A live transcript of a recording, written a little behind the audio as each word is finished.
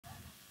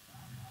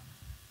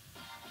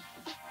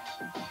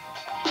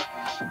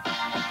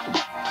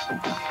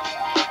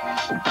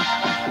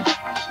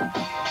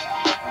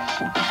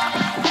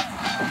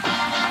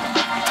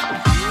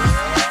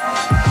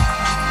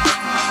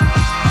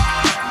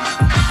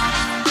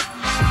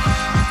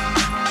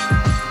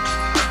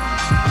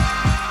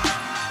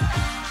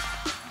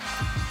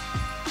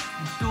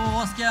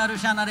du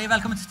känner dig.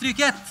 Välkommen till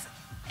Stryket.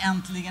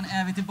 Äntligen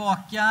är vi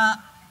tillbaka.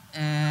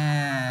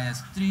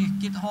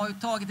 Stryket har ju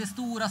tagit det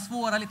stora,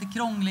 svåra, lite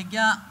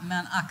krångliga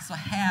men ack så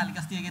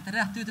härliga steget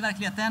rätt ut i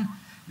verkligheten.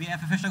 Vi är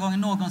för första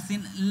gången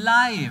någonsin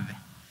live.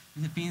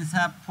 Vi finns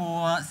här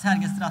på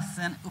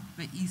Sergelterassen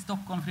uppe i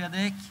Stockholm,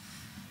 Fredrik.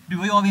 Du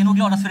och jag, vi är nog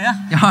glada för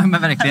det. Ja,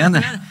 men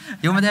verkligen.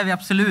 Jo, men det är vi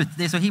absolut.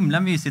 Det är så himla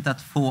mysigt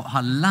att få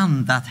ha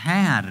landat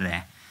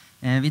här.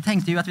 Vi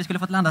tänkte ju att vi skulle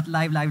fått landat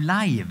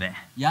live.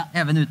 Ja.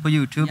 Även ut på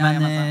YouTube. Ja,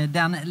 men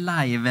den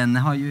liven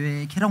har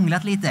ju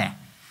krånglat lite.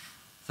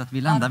 Så att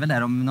vi landar väl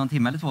där om någon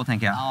timme eller två,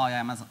 tänker jag.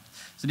 Ja, men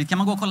så dit kan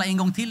man gå och kolla en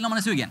gång till om man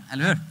är sugen,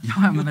 eller hur? Ja,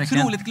 men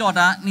verkligen. Otroligt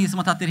glada, ni som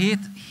har tagit er hit.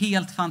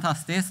 Helt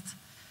fantastiskt.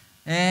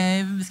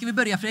 Ska vi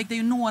börja, Fredrik? Det är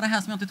ju några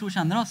här som jag inte tror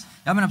känner oss.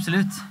 Ja, men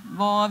absolut.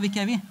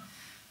 Vilka är vi?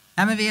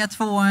 Ja, men vi är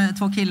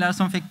två killar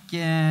som fick,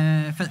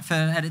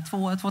 för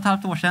två och ett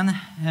halvt år sedan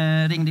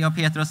ringde jag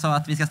Peter och sa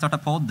att vi ska starta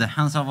podd.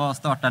 Han sa, vad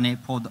startar ni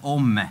podd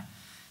om?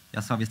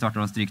 Jag sa, vi startar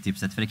om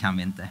Stryktipset, för det kan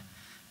vi inte.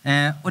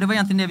 Och det var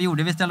egentligen det vi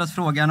gjorde. Vi ställde oss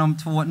frågan om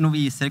 2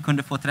 noviser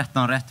kunde få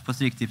 13 rätt på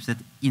Stryktipset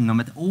inom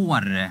ett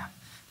år.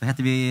 Då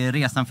hette vi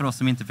Resan för oss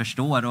som inte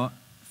förstår och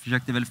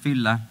försökte väl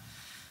fylla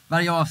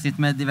varje avsnitt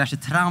med diverse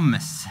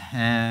trams.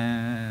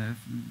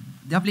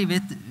 Det har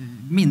blivit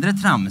mindre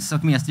trams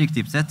och mer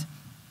Stryktipset.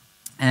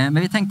 Men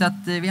vi tänkte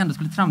att vi ändå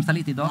skulle tramsa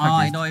lite idag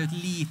faktiskt. Ja, idag är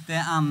ett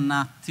lite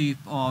annat typ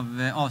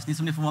av avsnitt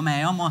som ni får vara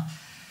med om. Och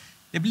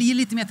det blir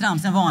lite mer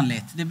trams än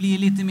vanligt. Det blir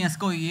lite mer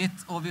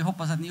skojigt och vi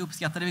hoppas att ni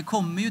uppskattar det. Vi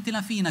kommer ju till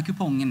den fina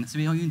kupongen så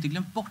vi har ju inte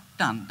glömt bort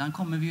den. Den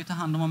kommer vi ju ta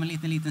hand om en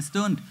liten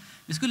stund.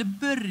 Vi skulle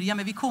börja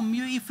med, vi kommer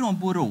ju ifrån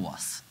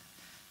Borås.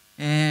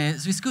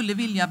 Så vi skulle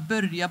vilja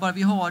börja bara,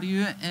 vi har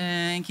ju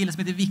en kille som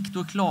heter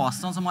Viktor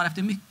Claesson som har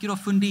efter mycket då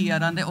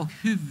funderande och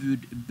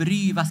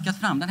huvudbry vaskat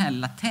fram den här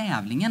lilla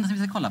tävlingen som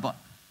vi ska kolla på.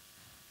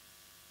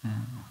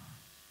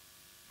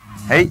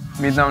 Hej,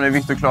 mitt namn är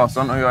Viktor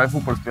Claesson och jag är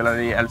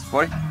fotbollsspelare i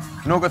Älvsborg.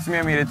 Något som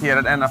gör mig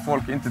irriterad är när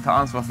folk inte tar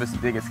ansvar för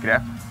sitt eget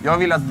skräp. Jag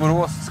vill att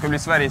Borås ska bli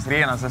Sveriges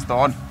renaste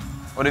stad.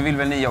 Och det vill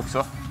väl ni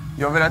också.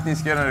 Jag vill att ni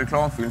ska göra en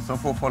reklamfilm som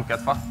får folk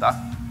att fatta.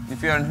 Ni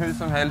får göra den hur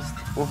som helst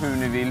och hur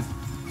ni vill.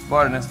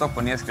 Bara den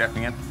stoppar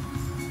nedskräpningen.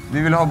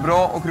 Vi vill ha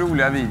bra och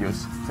roliga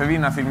videos. För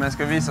vinnarfilmen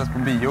ska visas på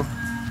bio.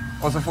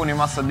 Och så får ni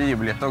massa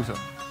biobiljetter också.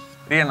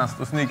 Renast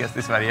och snyggast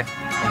i Sverige.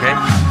 Okej?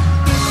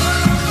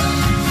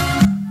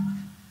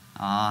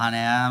 Ja, han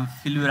är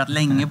filurat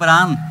länge på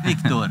den,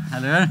 Viktor,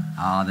 eller hur?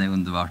 Ja, det är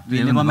underbart.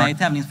 Vill du vara med i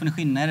tävlingen för ni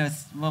skinner?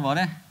 Vad var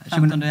det?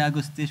 15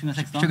 augusti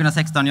 2016?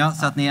 2016, ja.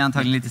 Så att ni är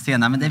antagligen lite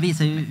sena. Men det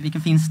visar ju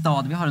vilken fin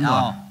stad vi har ändå.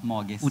 Ja,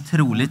 magiskt.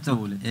 Otroligt.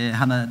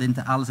 Han hade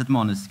inte alls ett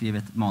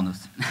skrivet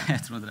manus.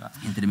 Jag tror inte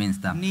det. Inte det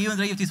minsta. Ni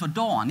undrar givetvis vad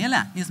Daniel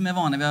är. Ni som är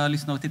vana vid att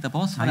lyssna och titta på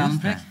oss. Ja,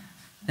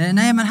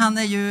 nej, men han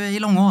är ju i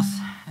Långås.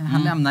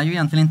 Han lämnar ju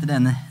egentligen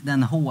inte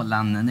den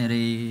hålan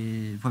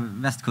nere på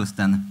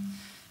västkusten.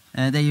 Det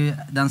är ju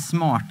den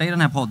smarta i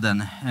den här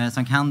podden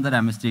som kan det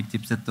där med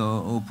Stryktipset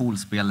och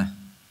poolspel.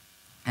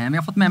 Men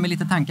jag har fått med mig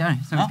lite tankar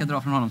som vi ska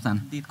dra från honom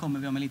sen. Dit kommer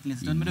vi om en liten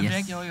stund. Men du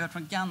Fredrik, jag har ju hört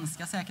från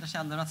ganska säkra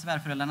källor att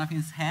svärföräldrarna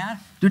finns här.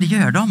 Du, det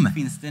gör de.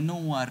 Finns det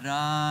några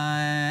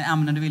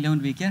ämnen du vill jag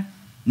undviker?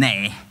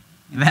 Nej,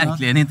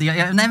 verkligen inte. Jag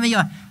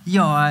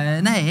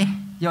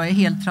är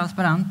helt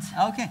transparent.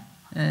 Ja, okej.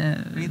 Du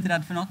är inte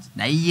rädd för något?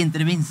 Nej, inte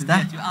det minsta.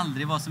 Du vet ju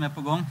aldrig vad som är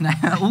på gång. Nej,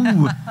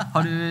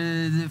 har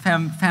du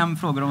fem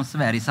frågor om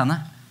Sverigesarna?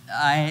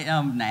 Nej, jag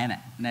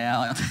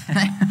har inte.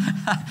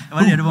 Det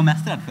var det du var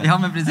mest rädd för. Ja,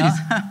 men precis.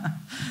 Ja.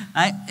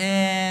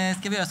 Nej,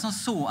 ska vi göra som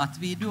så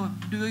att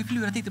du har ju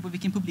förlorat lite på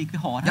vilken publik vi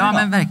har här Ja,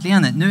 idag. men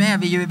verkligen. Nu är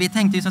vi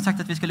tänkte ju som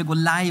sagt att vi skulle gå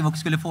live och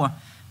skulle få,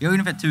 vi har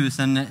ungefär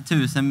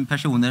 1000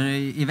 personer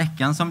i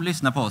veckan som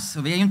lyssnar på oss.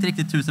 Och vi är ju inte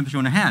riktigt 1000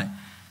 personer här.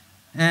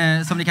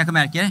 Som ni kanske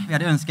märker, vi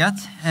hade önskat.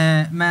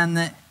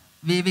 Men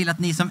vi vill att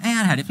ni som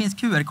är här, det finns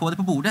QR-koder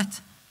på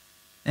bordet.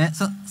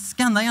 Så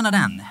skanna gärna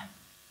den.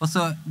 Och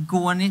så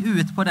går ni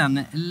ut på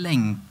den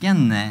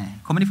länken.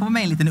 Kommer ni få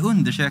med en liten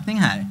undersökning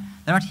här.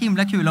 Det har varit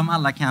himla kul om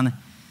alla kan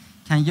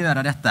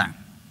göra detta.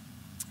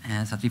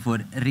 Så att vi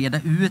får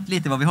reda ut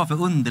lite vad vi har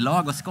för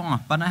underlag och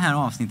skapa det här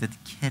avsnittet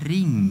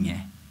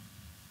kring.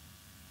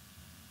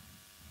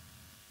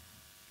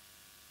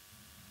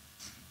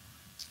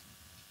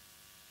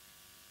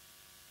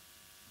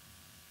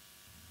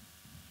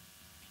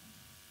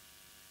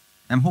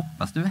 Vem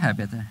hoppas du är här,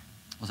 Peter?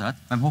 Och så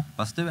vem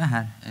hoppas du är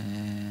här?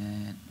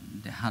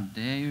 Det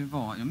hade ju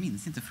varit, jag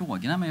minns inte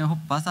frågorna, men jag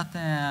hoppas att det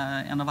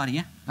är en av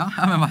varje. Ja,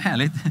 men vad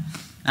härligt.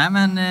 Nej,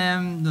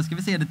 men då ska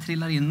vi se, det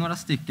trillar in några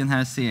stycken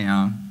här, ser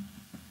jag.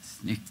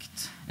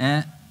 Snyggt.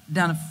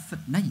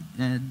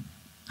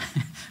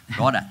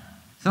 Bra där.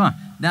 Så,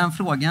 den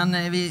frågan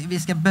vi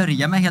ska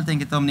börja med helt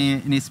enkelt om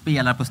ni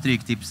spelar på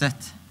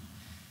Stryktipset.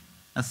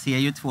 Jag ser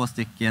ju 2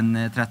 stycken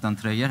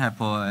 13-tröjor här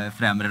på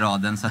främre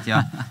raden, så att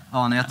jag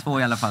anar att 2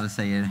 i alla fall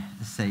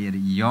säger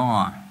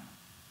ja.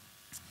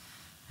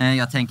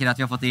 Jag tänker att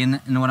vi har fått in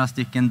några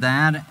stycken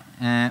där.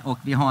 Och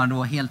vi har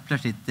då helt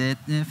plötsligt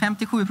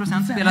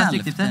 57% spelar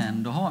Stryktipset.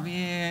 Då har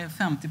vi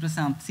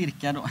 50%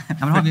 cirka då.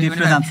 Ja, har vi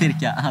 40%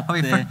 cirka. Har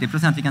vi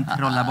 40% vi kan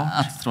trolla bort.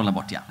 Att trolla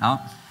bort,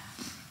 ja.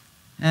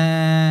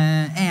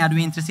 Är du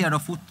intresserad av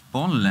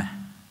fotboll?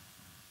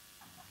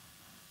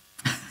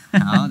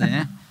 Ja, det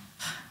är.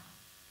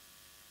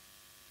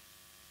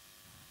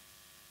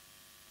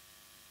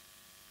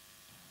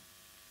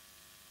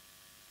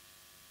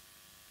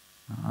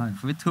 Ja,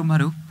 får vi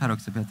tummar upp här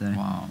också, Peter.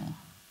 Wow.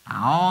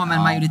 Ja,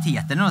 men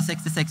majoriteten är då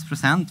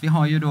 66%. Vi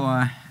har ju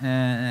då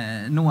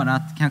några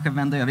att kanske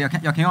vända över.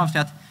 Jag kan ju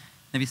avslöja att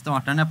när vi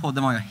startade den här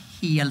podden var jag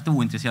helt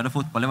ointresserad av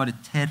fotboll. Det var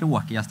det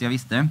tråkigaste jag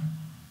visste.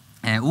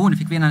 Nu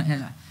fick vi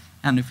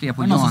ännu fler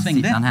på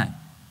ja-sidan här.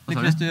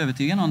 Lyckades du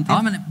övertyga någon till?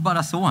 Ja, men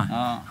bara så.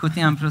 Ja.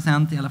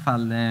 71% i alla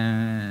fall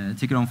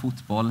tycker om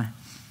fotboll.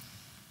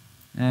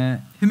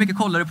 Hur mycket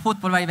kollar du på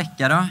fotboll varje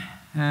vecka då?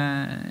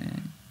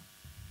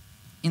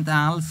 Inte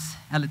alls,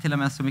 eller till och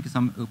med så mycket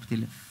som upp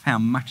till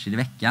 5 matcher i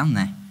veckan.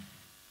 Nej.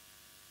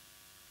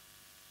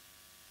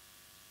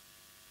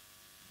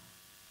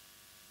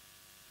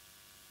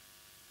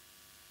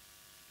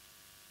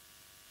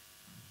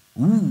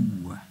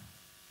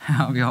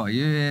 Ja, vi har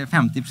ju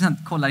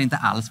 50% kollar inte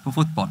alls på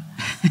fotboll.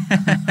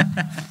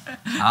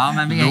 Ja,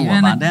 men vi är ju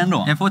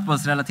en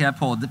fotbollsrelaterad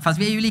podd. Fast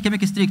vi är ju lika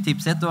mycket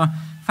Stryktipset. Och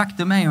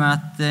faktum är ju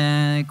att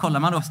kollar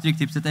man då,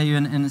 Stryktipset är ju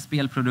en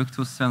spelprodukt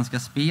hos Svenska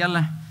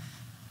Spel.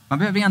 Man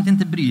behöver egentligen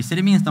inte bry sig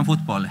det minsta om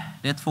fotboll.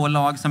 Det är 2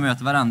 lag som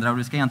möter varandra och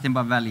du ska egentligen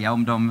bara välja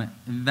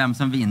vem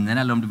som vinner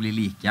eller om det blir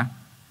lika.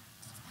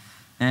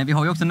 Vi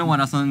har ju också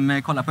några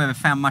som kollar på över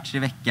 5 matcher i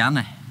veckan.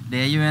 Det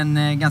är ju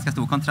en ganska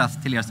stor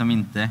kontrast till er som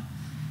inte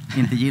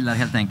gillar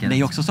helt enkelt. Det är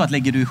ju också så att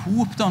lägger du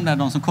ihop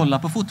de som kollar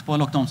på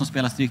fotboll och de som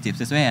spelar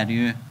Stryktipset så är det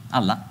ju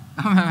alla.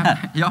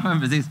 Ja,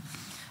 men precis.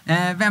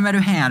 Vem är du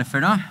här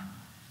för då?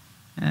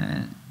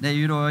 Det är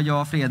ju då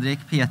jag, Fredrik,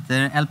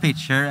 Peter, El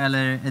Pitcher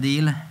eller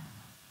Adeel.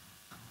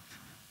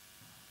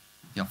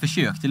 Jag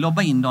försökte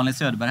lobba in Daniel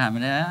Söderberg här,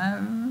 men det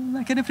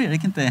verkade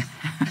Fredrik inte.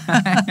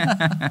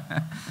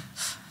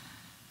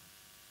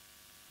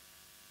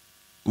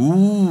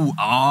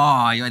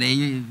 Det är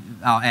ju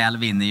El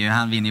vinner ju,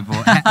 han vinner på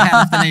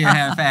hälften är ju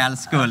här för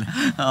Els skull.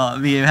 Ja,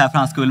 vi är ju här för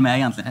hans skull med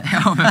egentligen.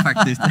 Ja, men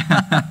faktiskt.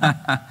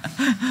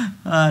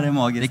 Ja, det är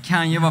magiskt. Det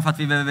kan ju vara för att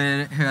vi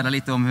behöver höra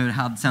lite om hur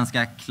Hudson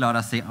ska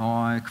klara sig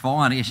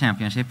kvar i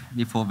Championship.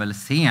 Vi får väl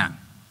se.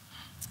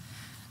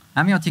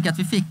 Ja, men jag tycker att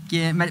vi fick,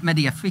 med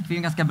det fick vi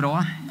en ganska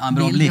bra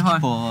bild. Blick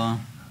på...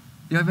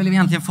 Vi har väl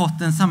egentligen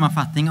fått en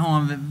sammanfattning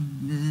av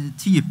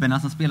typerna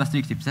som spelar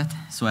Stryktipset.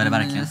 Så är det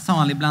verkligen.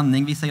 Salig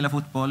blandning. Vissa gillar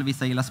fotboll,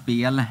 vissa gillar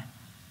spel.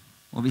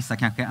 Och vissa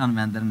kanske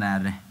använder den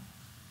där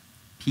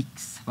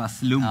pix,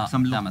 slump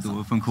som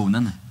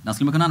lotto-funktionen. Den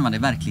skulle man kunna använda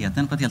i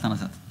verkligheten på ett helt annat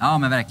sätt. Ja,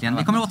 men verkligen.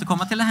 Vi kommer att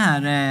återkomma till det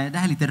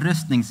här lite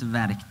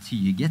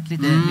röstningsverktyget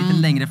lite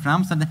längre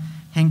fram. Så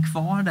häng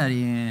kvar där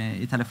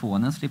i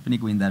telefonen så slipper ni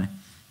gå in där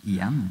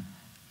igen.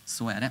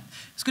 Så är det.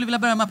 Jag skulle vilja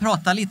börja med att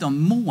prata lite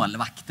om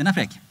målvakterna,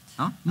 Fredrik.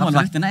 Ja,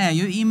 målvakterna är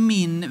ju i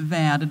min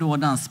värld då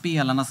den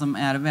spelarna som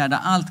är värda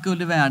allt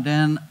guld i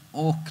världen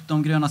och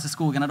de grönaste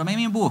skogarna. De är i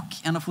min bok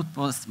en av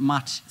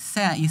fotbollsmatch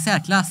i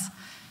särklass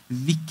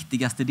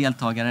viktigaste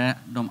deltagare,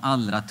 de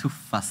allra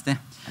tuffaste.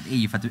 Det är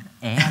ju för att du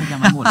är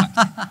gammal målvakt.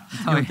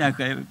 Det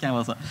kanske kan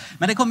vara så.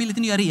 Men det kom ju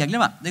lite nya regler,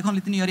 va? Det kom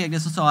lite nya regler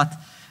som sa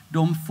att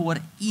de får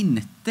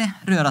inte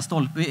röra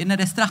stolpen. När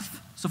det är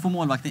straff så får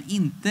målvakten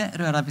inte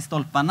röra vid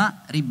stolparna,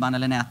 ribban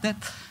eller nätet.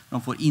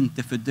 De får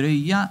inte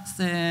fördröja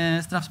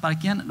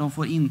straffsparken. De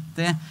får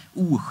inte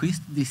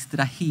oschysst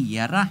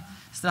distrahera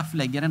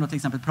straffläggaren. Då till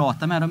exempel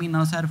prata med dem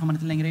innan och så här. Det får man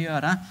inte längre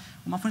göra.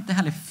 Och man får inte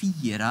heller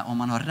fira om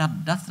man har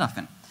räddat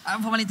straffen.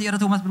 Får man inte göra,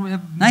 Thomas?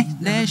 Nej,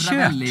 det är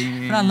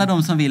kört för alla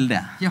de som vill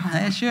det. Ja. Det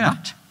är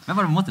kört. Men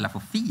vad, de måste få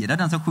fira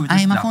den som skjuter straff?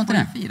 Nej, man får inte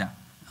det. Fira.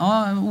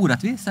 Ja,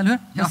 orättvis, eller hur?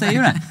 Jag säger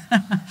ju det.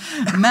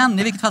 Men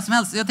i vilket fall som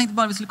helst, jag tänkte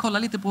bara att vi skulle kolla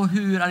lite på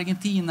hur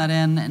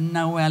argentinaren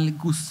Nahuel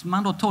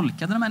Guzman då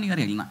tolkade de här nya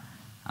reglerna.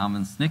 Ja,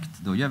 men snyggt.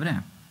 Då gör vi det.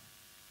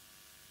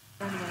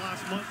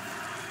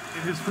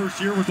 In his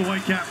first year with the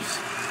Whitecaps.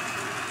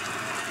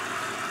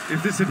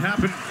 If this had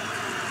happened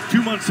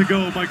 2 months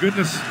ago, my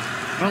goodness,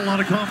 not a lot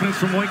of confidence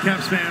from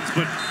Whitecaps fans,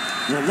 but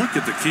well, look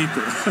at the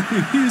keeper.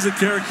 He's a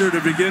character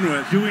to begin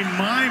with. Doing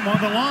mime on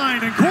the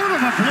line, and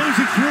Cordova blows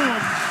it through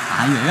him.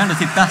 Han gör ju ändå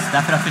sitt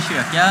bästa för att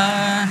försöka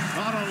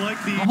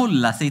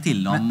hålla sig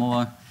till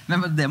dem.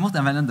 Men det måste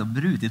han väl ändå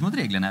brutit mot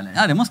reglerna, eller?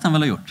 Ja, det måste han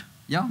väl ha gjort.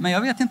 Ja. Men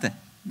jag vet inte.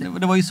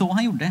 Det var ju så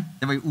han gjorde.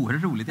 Det var ju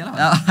oerhört roligt i alla fall.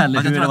 Ja,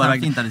 eller hur? Jag tror att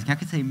han fintade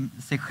kanske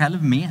sig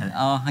själv mer.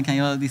 Ja, han kan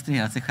ju ha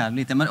distraherat sig själv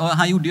lite. Men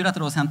han gjorde ju detta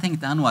då, sen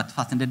tänkte han nog att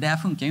fastän det där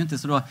funkar ju inte,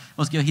 så då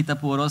vad ska jag hitta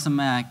på då som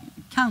är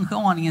kanske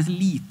aningens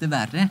lite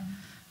värre.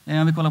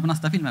 Om vi kollar på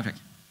nästa film här,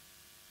 Fredrik.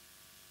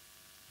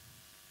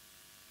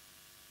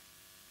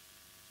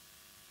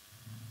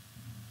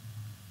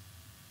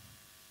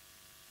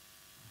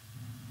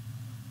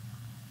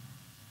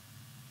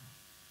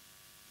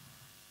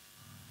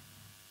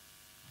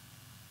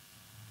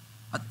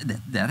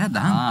 Det räddade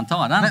han. Ja, han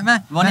tar den.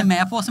 Men, var ni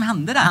med på vad som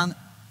hände där?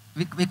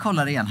 Vi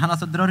kollar igen. Han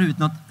alltså drar ut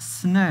något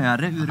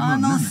snöre ur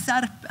munnen.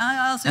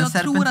 Jag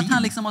tror att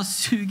han liksom har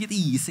sugit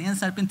i sig en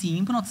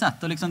serpentin på något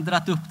sätt och liksom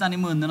dratt upp den i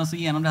munnen och så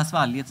genom det här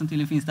svalget som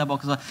tydligen finns där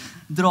bak och så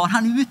drar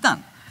han ut den.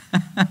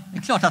 Det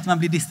är klart att man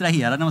blir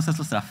distraherad när man ska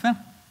slå straffen.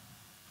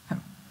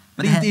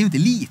 Men det är ju inte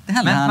lite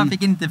heller. Men han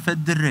fick inte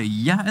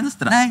fördröja en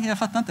straff. Nej, jag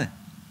fattar inte.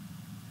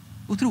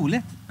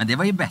 Otroligt. Men det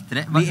var ju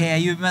bättre. Vi är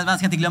ju, men man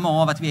ska inte glömma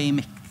av att vi är i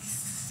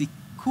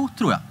Mexiko,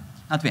 tror jag.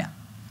 Att vi är.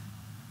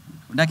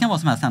 Det kan vara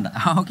som helst hända.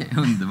 Ja, okej,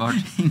 underbart.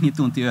 Inget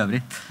ont i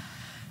övrigt.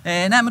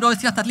 Nej, men då har vi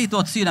skrattat lite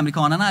åt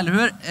sydamerikanerna, eller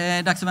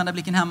hur? Dags att vända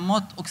blicken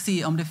hemåt och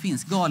se om det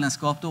finns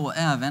galenskap då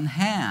även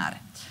här.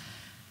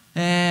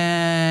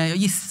 Jag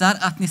gissar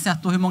att ni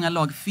sett då hur många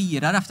lag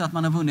firar efter att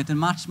man har vunnit en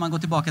match. Man går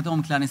tillbaka till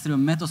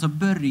omklädningsrummet och så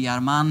börjar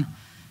man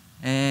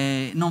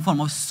någon form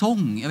av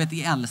sång. Jag vet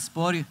i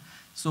Älvsborg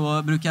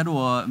så brukar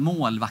då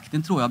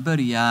målvakten, tror jag,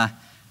 börja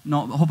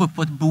hoppa upp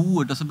på ett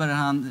bord och så börjar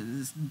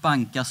han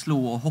banka,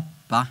 slå och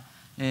hoppa.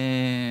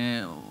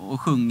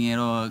 Och sjunger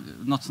och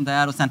något sånt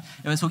där. Och sen,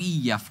 jag såg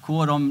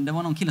IFK, det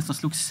var någon kille som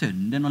slog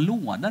sönder någon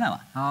låda där, va?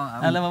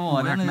 Ja, eller vad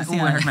var det?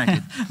 Oerhört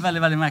märkligt.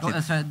 väldigt, väldigt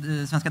märkligt.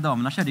 Svenska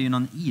damerna körde ju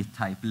någon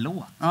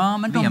E-Type-låt. Ja,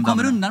 men de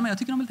kommer undan, men jag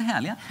tycker de är lite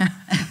härliga.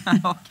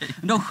 Okay.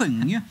 De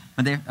sjunger ju.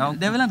 Men det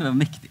är väl ändå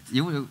mäktigt.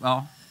 Jo,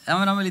 ja. Ja,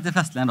 men de är lite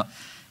festliga ändå.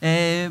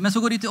 Men så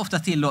går det ju ofta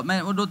till då.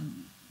 Men, och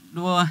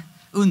då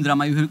undrar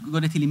man ju hur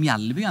går det till i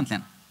Mjällby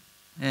egentligen?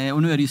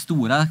 Och nu är det ju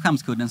stora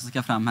skämskudden som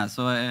ska fram här.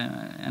 Så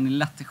är ni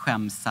lätt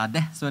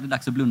skämsade så är det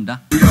dags att blunda.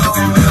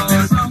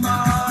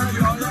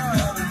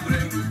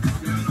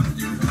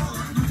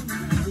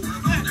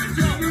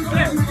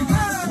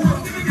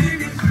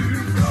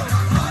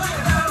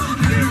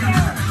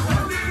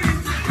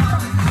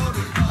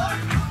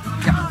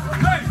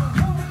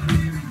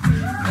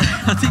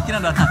 Jag tycker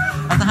ändå att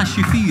han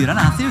 24,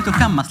 han ser ut att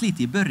skämmas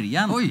lite i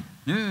början. Oj,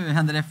 nu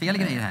händer det fel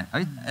grejer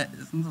här.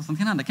 Sånt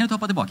kan hända. Kan du ta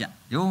hoppa tillbaka?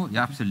 Jo,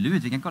 ja,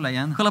 absolut. Vi kan kolla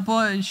igen. Kolla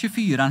på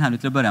 24 här nu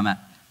till att börja med.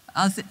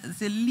 Han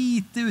ser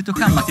lite ut att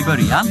skämmas i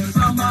början.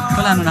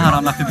 Kolla här nu när han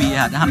ramlar förbi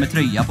här. Det här med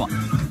tröja på.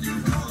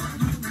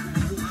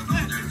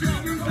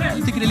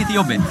 Jag tycker det är lite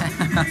jobbigt.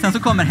 Sen så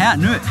kommer här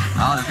nu.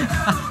 Ja,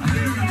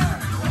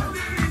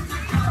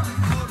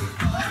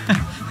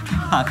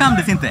 han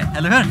skämdes inte,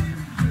 eller hur?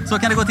 Så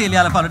kan det gå till i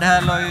alla fall. Och det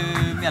här la ju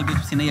Mjällby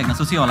på sina egna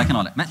sociala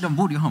kanaler. Men de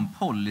borde ju ha en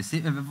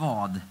policy över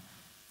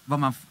vad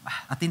man...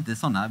 Att inte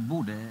sådana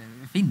borde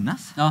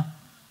finnas. Ja,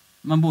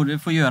 man borde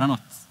få göra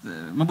något.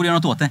 Man borde göra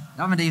något åt det.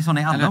 Ja, men det är ju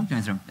sådana i alla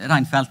omklädningsrum.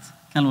 Reinfeldt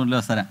kan nog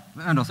lösa det.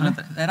 Vem då?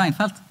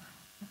 Reinfeldt.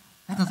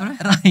 Vad sa du?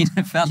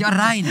 Reinfeldt. Ja,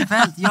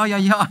 Reinfeldt. Ja.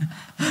 Ja,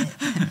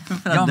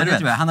 men det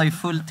tror jag. Han har ju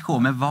fullt sjå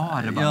med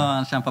var. Bara. Ja,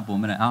 han kämpar på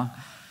med det. Ja.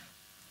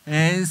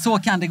 Så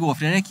kan det gå,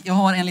 Fredrik. Jag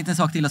har en liten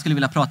sak till jag skulle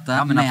vilja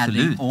prata med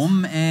dig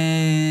om.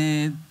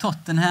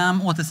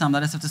 Tottenham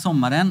återsamlades efter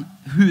sommaren.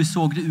 Hur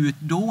såg det ut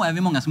då? Är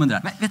vi många som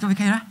undrar. Men vet du vad vi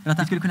kan göra?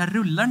 Vi skulle kunna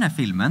rulla den här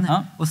filmen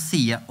och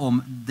se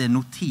om det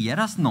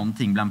noteras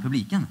någonting bland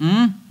publiken.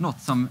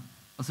 Något som...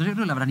 Och så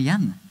rullar vi den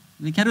igen.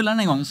 Vi kan rulla den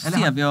en gång och så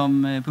ser vi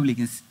om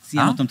publiken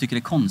ser något de tycker är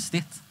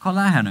konstigt.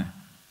 Kolla här nu.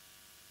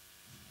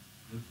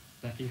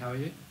 Becky, how are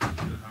you? Good,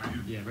 how are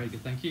you? Yeah, very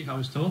good, thank you. How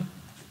was tour?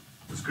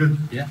 It's good.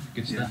 Yeah,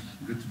 good stuff.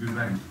 Good to be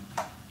back.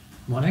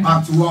 Morning.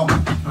 Back to warm.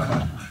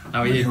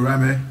 How are you? All right,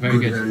 mate. Very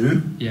good. How are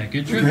you? Yeah,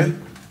 good trip. Okay.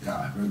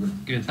 Yeah, very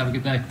good. Good. Have a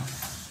good day.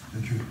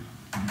 Thank you.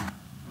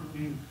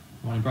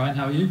 Morning, Brian.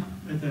 How are you?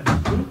 Better.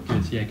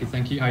 Good. Yeah, good.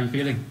 Thank you. How are you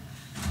feeling?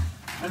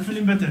 I'm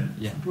feeling better.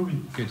 Yeah.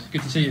 Improving. Good.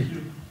 Good to see you.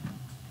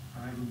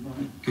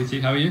 Good to see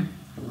you. How are you?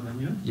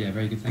 Yeah,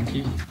 very good. Thank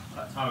you.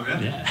 How are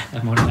you?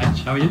 Yeah. Morning,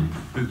 Edge. How are you?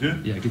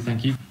 Good. Yeah, good.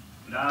 Thank you.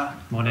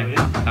 Morning.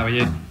 How are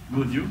you?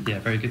 Good. You? Yeah,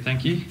 very good.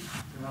 Thank you.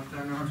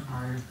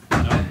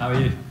 How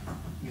are you?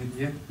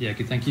 Good. Yeah,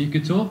 good. Thank you.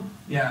 Good tour.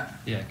 Yeah.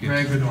 Yeah, good.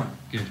 Very good one.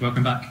 Good.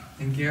 Welcome back.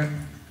 Thank you.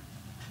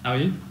 How are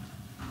you?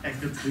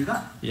 Good to do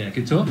that. Yeah,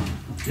 good tour.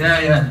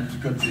 Yeah. It's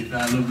good to be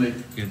there. Lovely.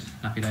 Good.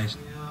 Happy days.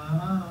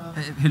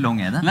 Hur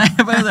lång är den? Nej,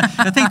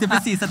 jag tänkte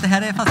precis att det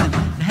här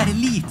är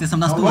lite som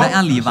den stora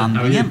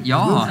älgvandringen.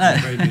 Ja,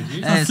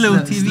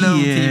 Slow TV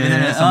när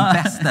det är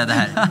som bäst det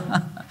här.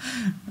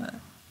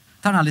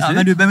 Tar aldrig slut.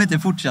 Men du behöver inte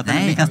fortsätta.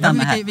 Nej, vi kan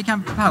stanna här. Vi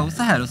kan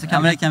pausa här och så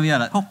kan det kan vi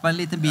göra. Hoppa en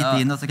liten bit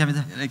in och så kan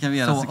vi... Det kan vi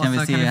göra. Så kan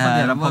vi se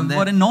här.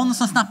 Var det någon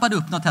som snappade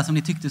upp något här som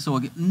ni tyckte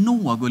såg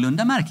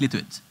någorlunda märkligt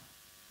ut?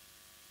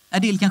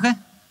 Adeel kanske?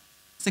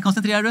 Ser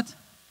koncentrerad ut?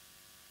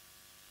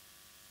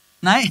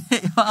 Nej,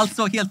 allt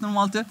såg helt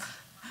normalt ut.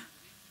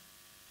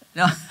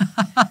 Ja.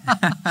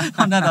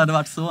 Om det hade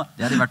varit så.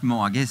 Det hade varit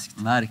magiskt.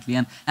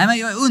 Verkligen. Nej, men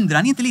jag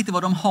undrar inte lite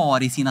vad de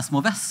har i sina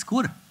små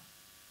väskor.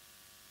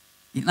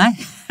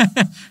 Nej.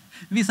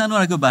 Vissa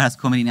några gubbar här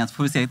som kommer in igen så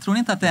får vi se. Tror ni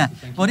inte att det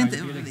var det inte,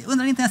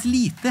 undrar inte ens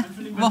lite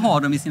vad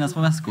har de i sina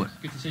små väskor?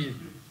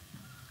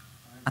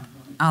 Att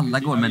alla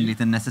går med en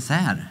liten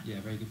necessär. Det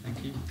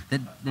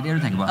är det du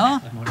tänker på? Ja.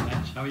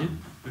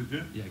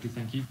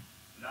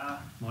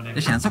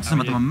 Det känns också som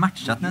att de har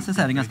matchat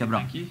necessären ganska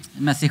bra.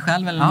 Med sig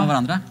själv eller med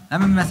varandra? Nej,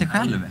 men med sig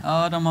själv.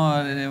 Ja, de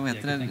har, vad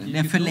heter det? Det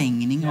är en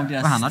förlängning av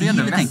deras Och han hade ju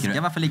ändå stil, tänker väska. du?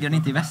 Varför ligger den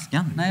inte i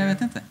väskan? Nej, jag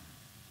vet inte.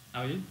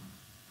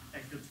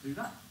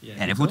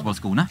 Är det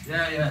fotbollsskorna?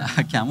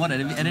 Kan vara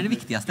det. Är det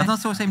viktigaste? Att de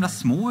såg så himla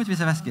små ut,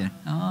 vissa väskor.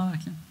 Ja,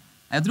 verkligen.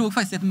 Jag drog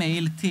faktiskt ett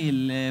mejl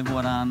till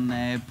våran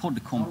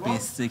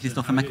poddkompis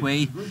Christopher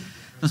McWay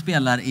som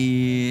spelar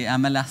i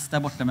MLS där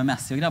borta med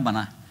Messi och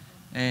grabbarna.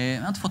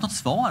 Jag har inte fått något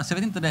svar, så jag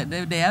vet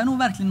inte. Det är nog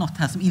verkligen något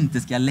här som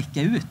inte ska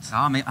läcka ut.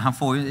 Ja, men han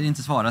får ju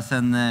inte svara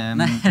sen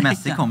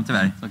Messi kom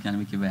tyvärr. Så kan det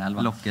mycket väl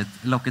vara.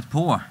 Locket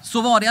på.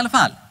 Så var det i alla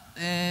fall.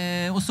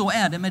 Och så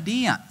är det med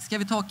det. Ska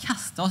vi ta och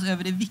kasta oss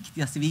över det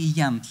viktigaste vi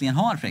egentligen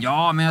har, Fredrik?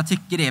 Ja, men jag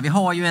tycker det. Vi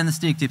har ju en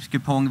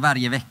Stryktipskupong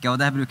varje vecka och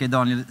där brukar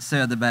Daniel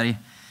Söderberg,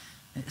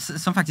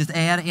 som faktiskt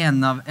är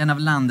en av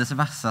landets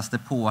vassaste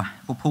på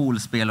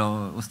poolspel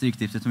och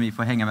stryktipset som vi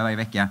får hänga med varje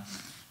vecka.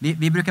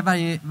 Vi brukar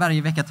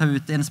varje vecka ta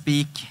ut en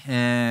spik,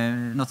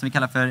 något som vi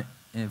kallar för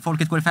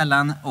Folket går i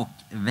fällan och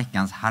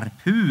veckans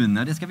harpun.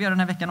 Och det ska vi göra den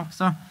här veckan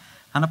också.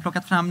 Han har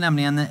plockat fram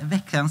nämligen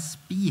veckans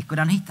spik och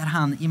den hittar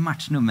han i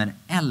match nummer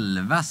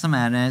 11 som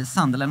är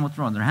Sunderland mot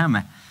Rotherham.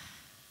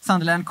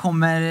 Sunderland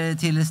kommer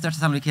till största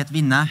sannolikhet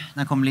vinna.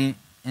 Den kommer bli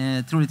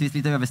troligtvis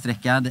lite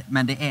översträckad,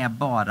 men det är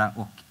bara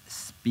att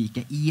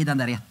spika i den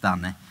där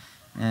ettan.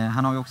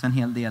 Han har ju också en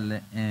hel del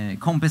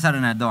kompisar,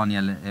 den här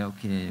Daniel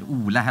och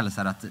Ola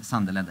hälsar att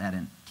Sunderland är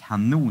en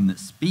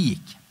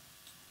kanonspik.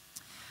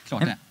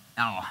 Klart det.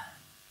 Ja.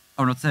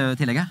 Har du något att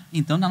tillägga?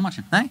 Inte om den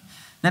matchen. Nej.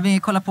 När vi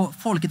kollar på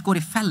Folket går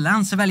i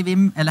fällan så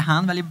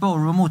han väljer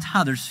Borough mot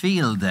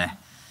Huddersfield.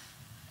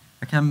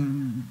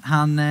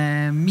 Han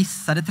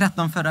missade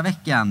 13 förra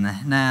veckan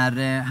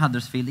när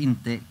Huddersfield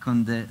inte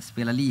kunde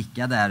spela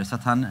lika där. Så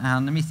att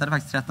han missade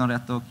faktiskt 13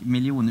 rätt och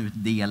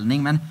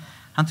miljonutdelning. Men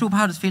han tror på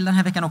Huddersfield den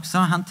här veckan också.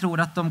 Han tror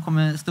att de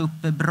kommer stå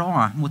upp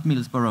bra mot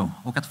Middlesbrough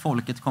och att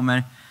Folket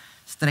kommer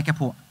sträcka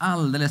på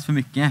alldeles för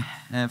mycket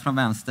från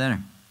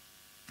vänster.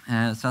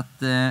 Så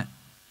att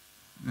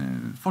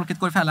Folket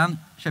går i fällan.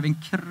 Kör vi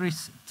en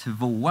kryss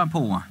 2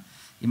 på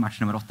i match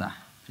nummer 8.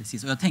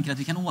 Precis, och jag tänker att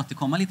vi kan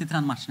återkomma lite till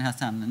den matchen här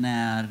sen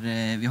när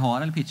vi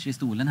har El Pitcher i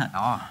stolen här.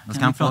 Ja, då ska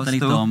kan han vi prata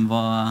lite om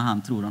vad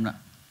han tror om det.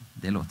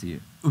 Det låter ju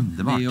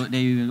underbart. Det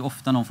är ju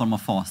ofta någon form av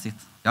facit.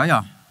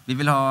 Ja. Vi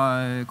vill ha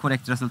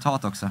korrekt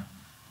resultat också.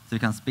 Så vi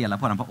kan spela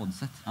på den på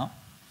oddset. Ja.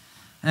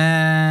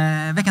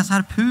 Veckans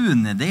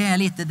harpun, det är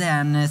lite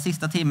den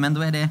sista timmen.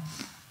 Då är det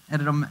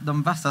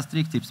de vassa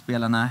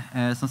stryktipsspelarna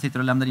som sitter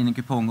och lämnar in en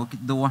kupong. Och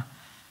då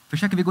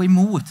försöker vi gå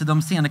emot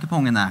de sena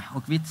kupongerna.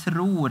 Och vi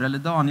tror, eller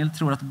Daniel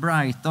tror att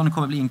Brighton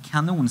kommer bli en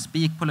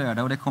kanonspik på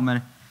lördag. Och det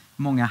kommer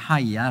många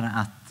hajar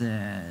att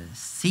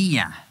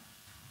se.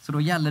 Så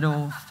då gäller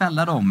det att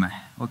fälla dem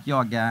och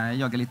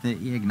jaga lite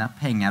egna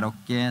pengar. Och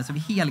så vi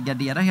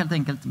helgarderar helt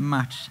enkelt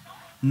match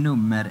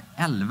nummer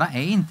 11.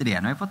 Är inte det?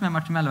 Nu har jag fått med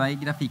match nummer 11 i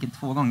grafiken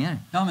 2 gånger.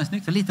 Ja, men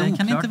snyggt. Så lite det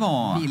oklart kan inte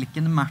vara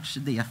vilken match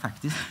det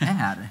faktiskt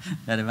är.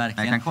 Det är det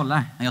verkligen. Jag kan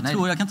kolla.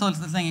 Jag kan ta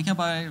lite länge, kan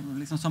bara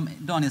liksom som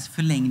Daniels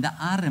förlängda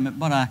arm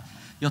bara.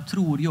 Jag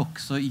tror ju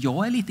också,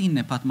 jag är lite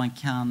inne på att man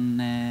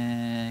kan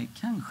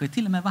kanske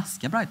till och med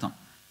vaska Brighton.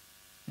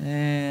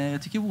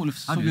 Jag tycker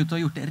Wolves såg ut att ha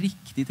gjort det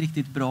riktigt,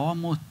 riktigt bra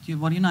mot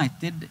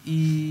United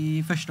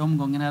i första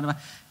omgången.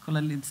 Kolla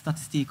lite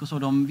statistik och så.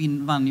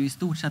 De vann ju i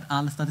stort sett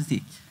all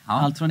statistik. Ja.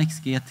 Allt från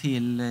XG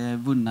till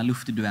vunna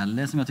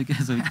luftdueller som jag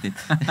tycker är så viktigt.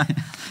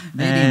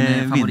 Det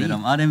är din favorit?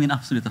 Ja, det är min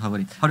absoluta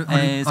favorit.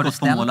 Har du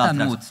ställt den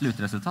mot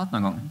slutresultat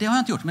någon gång? Det har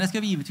jag inte gjort, men det ska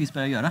vi givetvis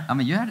börja göra. Ja,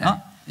 men gör det. Ja,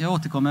 jag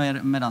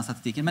återkommer med den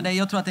statistiken. Men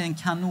jag tror att det är en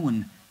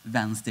kanon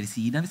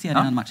vänstersida vi ser i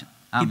den matchen.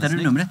 Ja, hittade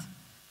du numret?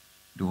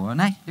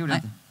 Nej, det gjorde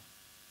jag inte.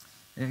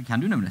 Kan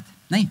du numret?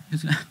 Nej, hur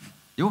skulle jag?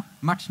 Jo,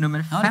 match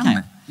nummer 5. Ja, det kan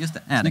jag. Just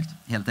det, är snyggt.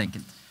 Det, helt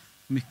enkelt.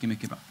 Mycket,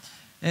 mycket bra.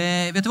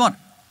 Vet du vad?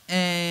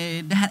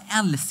 Det här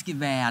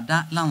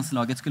älskvärda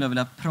landslaget skulle jag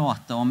vilja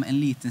prata om en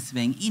liten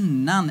sväng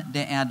innan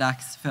det är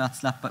dags för att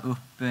släppa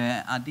upp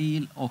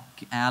Adeel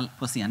och Al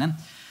på scenen.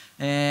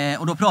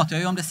 Och då pratar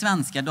jag ju om det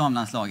svenska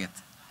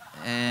damlandslaget.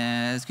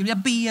 Skulle jag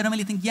be er om en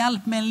liten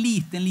hjälp med en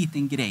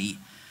liten grej.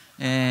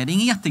 Det är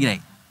ingen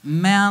jättegrej.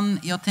 Men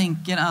jag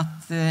tänker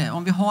att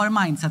om vi har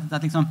mindsetet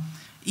att liksom,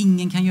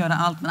 ingen kan göra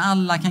allt, men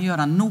alla kan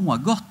göra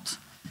något.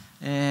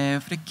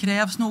 För det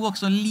krävs nog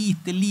också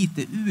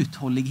lite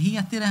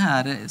uthållighet i det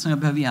här som jag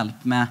behöver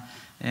hjälp med.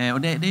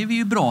 Och det är vi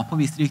ju bra på,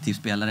 vi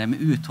stryktipsspelare,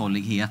 med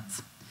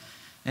uthållighet.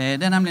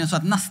 Det är nämligen så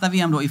att nästa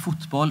VM då i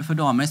fotboll för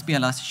damer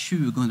spelas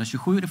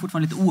 2027. Det är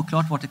fortfarande lite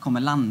oklart vart det kommer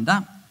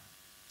landa.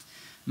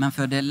 Men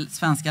för det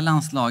svenska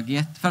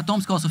landslaget, för att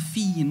de ska ha så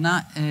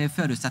fina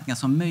förutsättningar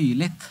som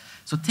möjligt,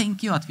 så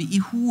tänker jag att vi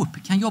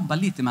ihop kan jobba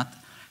lite med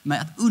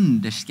att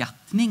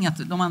underskattning, att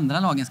de andra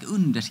lagen ska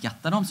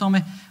underskatta dem. Så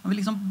om vi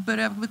liksom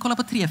börjar kolla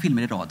på 3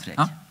 filmer i rad, Fredrik.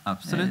 Ja,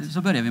 absolut.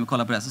 Så börjar vi med att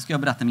kolla på det, så ska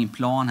jag berätta min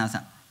plan här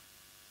sen.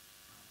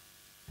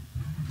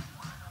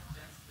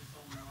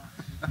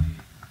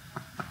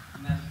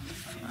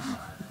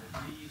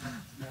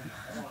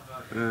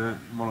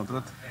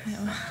 Morgontrött? Ja,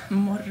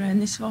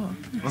 morgonen är svag.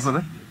 Vad sa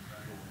du?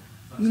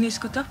 Men ni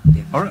ska ta upp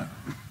det Har du?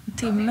 en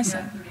timme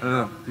sen.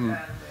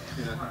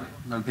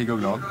 Men pigg och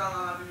glad.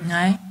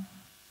 Nej.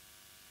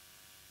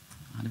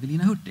 Ja, det vill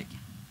Lina Hurtig.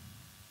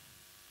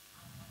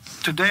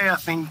 Today I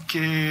think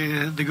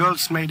the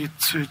girls made it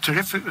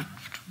terrific.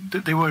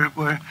 They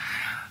were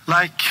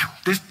like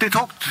they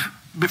talked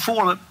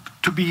before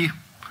to be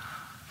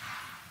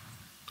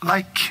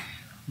like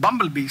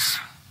bumblebees.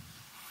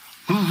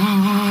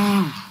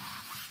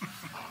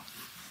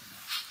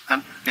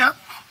 And yeah.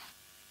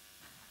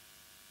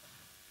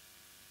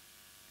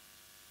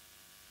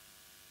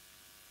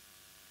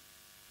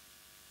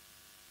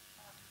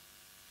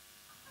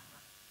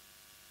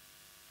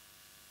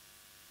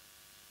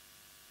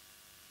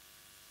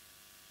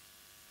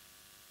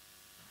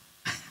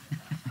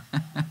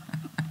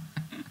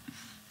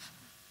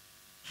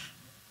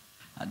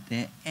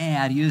 Det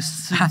är ju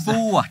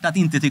svårt att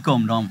inte tycka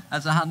om dem.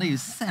 Alltså han är ju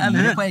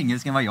sämre på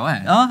engelska än vad jag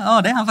är.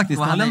 Ja, det är han faktiskt.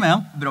 Och han håller med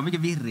om. Bra mycket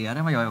virrigare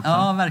än vad jag är också.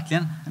 Ja,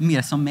 verkligen.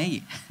 Mer som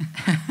mig.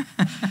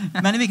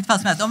 Men i vilket fall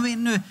som helst,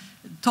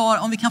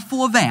 om vi kan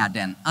få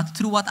världen att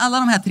tro att alla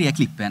de här 3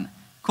 klippen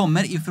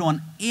kommer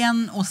ifrån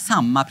en och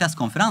samma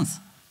presskonferens.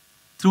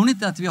 Tror ni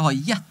inte att vi har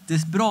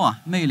jättebra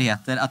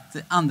möjligheter att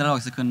andra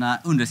lag ska kunna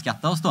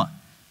underskatta oss då?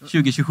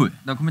 2027.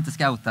 De kommer inte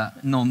scouta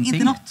någonting.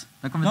 Inte något.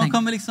 De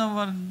kommer liksom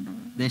vara...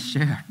 Det är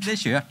kört. Det är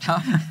kört.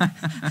 Ja,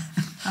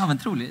 ja men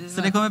troligt.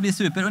 Så det kommer bli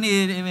super. Och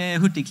ni,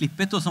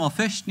 Hurtig-klippet då som var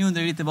först, ni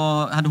undrar ju lite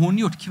vad hade hon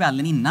gjort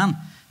kvällen innan?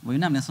 Det var ju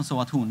nämligen som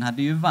så att hon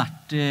hade ju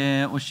varit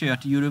och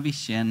kört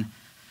Eurovision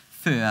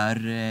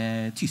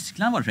för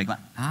Tyskland var det, Fredrik, va?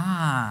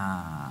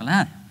 Kolla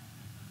här.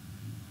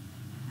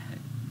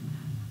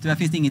 Tyvärr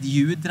finns det inget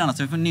ljud till annat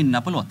så vi får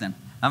nynna på låten.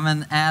 Ja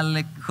men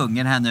Al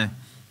sjunger här nu.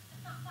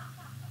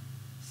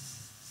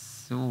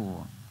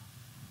 Så.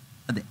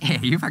 Ja, det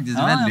är ju faktiskt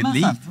väldigt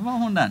likt. Vad var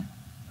hon där?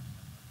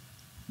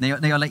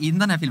 När jag la in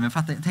den här filmen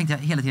tänkte jag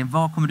hela tiden,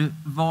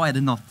 vad är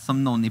det något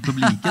som någon i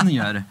publiken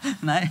gör?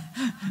 Nej,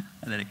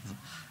 det räcker så.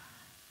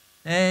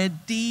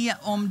 Det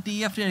om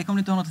det, Fredrik, om du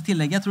inte har något att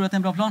tillägga, tror du att det är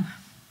en bra plan?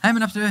 Nej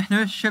men absolut,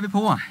 nu kör vi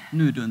på.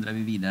 Nu dundrar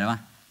vi vidare, va?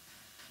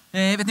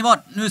 Vet ni vad?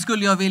 Nu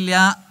skulle jag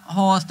vilja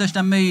ha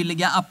största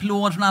möjliga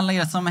applåd från alla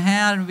er som är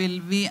här.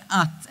 Vill vi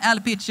att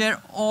Al Pitcher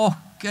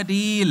och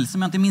Adeel,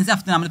 som jag inte minns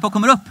efternamnet på,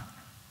 kommer upp?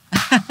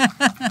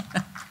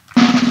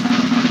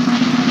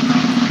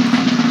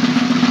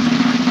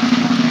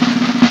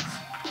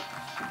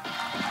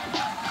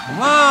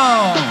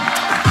 Wow!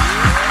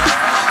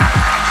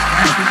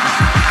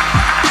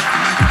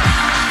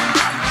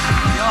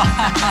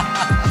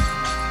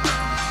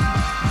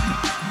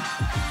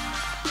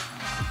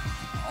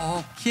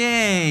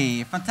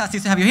 Okay,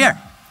 fantastic to have you here.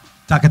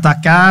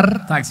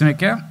 Tackar. Tack så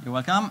mycket. You're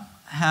welcome.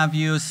 Have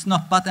you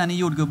snoppat any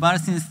jordgubbar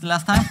since the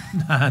last time?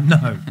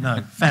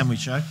 No. Family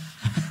show.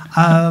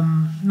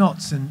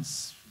 Not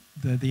since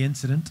the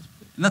incident.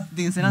 Not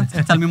the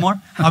incident? Tell me more.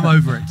 I'm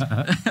over it.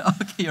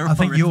 Okay, I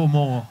think you're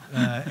more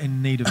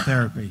in need of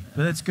therapy,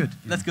 but that's good.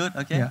 That's good,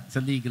 okay. Yeah. It's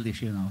a legal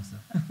issue now. So.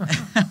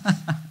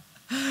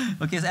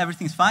 Okay, so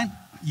everything's fine?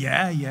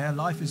 Yeah.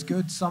 Life is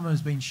good.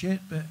 Summer's been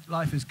shit, but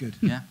life is good.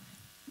 Yeah.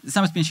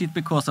 Summer's been shit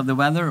because of the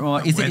weather,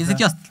 or is it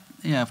just...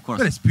 Yeah, of course.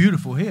 But it's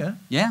beautiful here.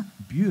 Yeah?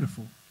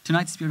 Beautiful.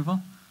 Tonight's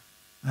beautiful?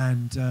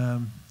 And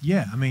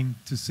I mean,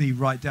 to see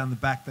right down the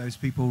back, those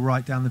people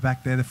right down the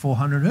back there, the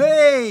 400,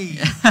 hey!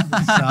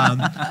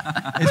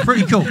 It's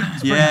pretty cool.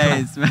 It's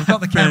pretty cool. We've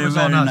got the cameras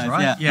on us, nice.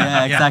 right?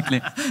 Yeah,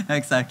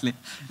 exactly.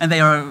 And they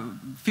are,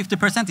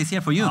 50% is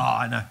here for you. Oh,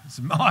 I know.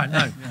 I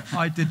know.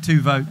 I did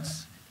 2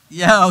 votes.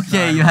 Yeah,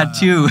 okay, so, you had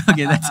 2.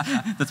 Okay,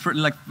 that's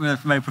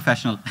very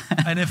professional.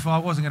 And if I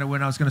wasn't going to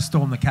win, I was going to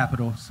storm the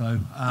Capitol. So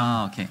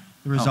okay.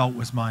 The result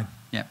was mine.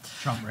 Yeah.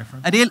 Trump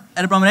reference. Adeel,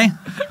 är det bra med dig?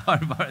 Ja,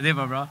 det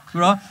var bra.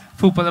 Bra.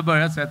 Fotbollen har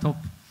börjat så är topp.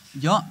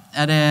 Ja,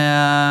 är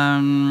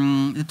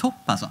det topp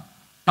alltså?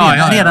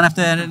 Redan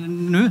efter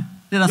nu?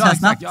 Redan så här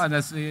snabbt? Ja, det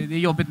är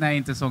jobbigt när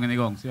inte säsongen är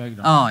igång, så jag är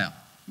glad. Ja.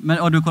 Men,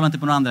 och du kollar inte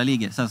på några andra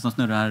ligor så som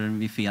snurrar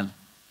vid fel?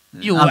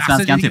 Jo, alltså,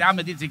 men det är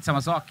inte riktigt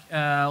samma sak.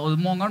 Och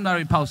många av dem där har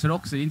ju pauser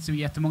också. Det är inte så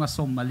jättemånga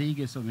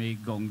sommarligor som är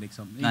igång.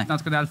 Liksom.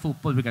 Internationell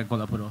fotboll brukar jag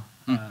kolla på då.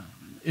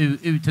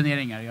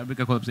 U-turneringar. Jag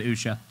brukar kolla på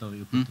U21 och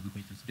U17 och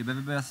skit. Du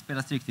behöver börja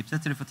spela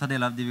Stryktipset så du får ta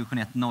del av division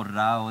 1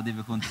 norra och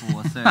division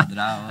 2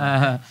 södra.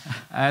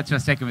 Jag tror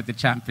jag sträcker mig till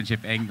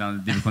Championship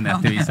England, division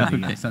 1 i vissa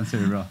ligor. Sen så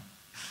är det bra.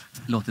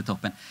 Låter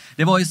toppen.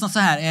 Det var ju så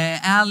här.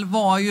 Al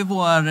var ju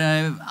vår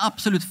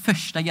absolut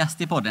första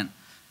gäst i podden.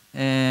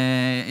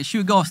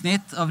 20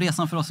 avsnitt av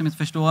resan för oss som inte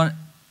förstår.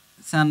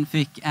 Sen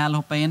fick Al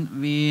hoppa in.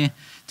 Vi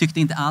tyckte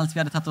inte alls vi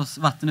hade tagit oss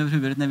vatten över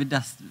huvudet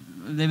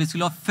när vi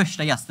skulle ha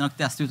första gästen och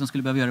dessutom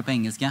skulle behöva göra det på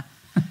engelska.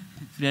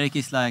 Fredrik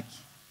is like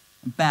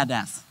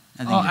badass.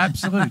 Oh,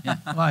 absolutely.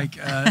 Like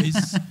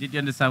did you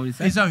understand what he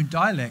said? His own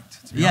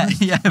dialect. To be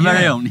honest.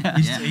 Very own. Yeah.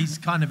 He's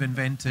kind of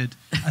invented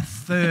a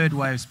third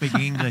way of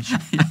speaking English.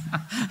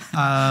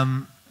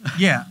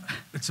 Yeah,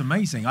 it's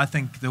amazing. I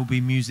think there'll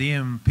be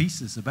museum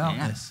pieces about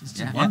this.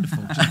 It's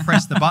wonderful. Just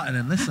press the button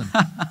and listen.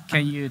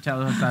 Can you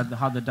tell us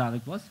how the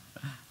dialect was?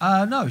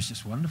 No, it's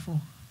just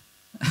wonderful.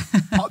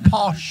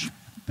 Posh.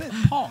 bit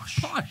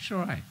posh. Posh,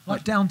 all right.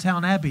 Like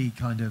Downtown Abbey,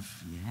 kind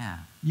of. Yeah.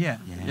 Yeah.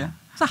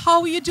 So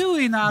how are you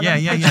doing, Alan? Yeah. All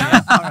right,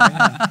 yeah.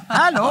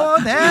 Hello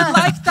Do there. you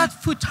like that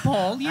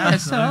football? Yes.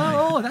 Absolutely.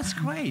 Oh, that's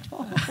great.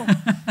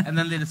 And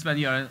then little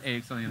Sven-Göran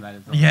Eriksson in that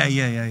as well.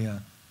 Yeah.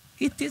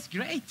 It is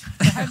great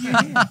to have you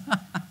here.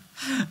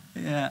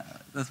 Yeah,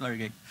 that's very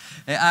good.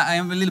 I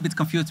am a little bit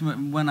confused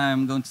when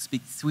I'm going to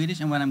speak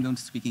Swedish and when I'm going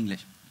to speak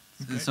English.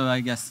 Okay. So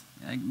I guess,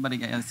 but I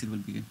guess it will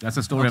be good. That's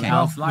a story Okay. of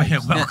Alf's life. Yeah,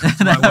 welcome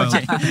to my world.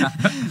 Okay.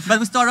 But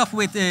we start off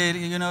with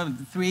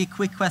 3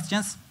 quick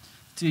questions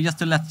just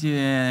to let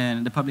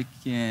you, the public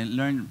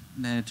learn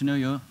to know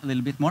you a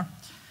little bit more.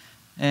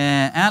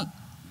 Al,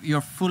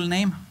 your full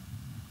name?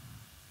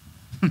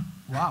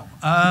 Wow.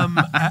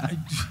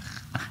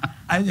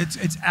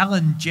 It's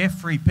Alan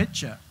Jeffrey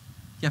Pitcher.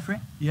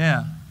 Jeffrey?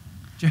 Yeah.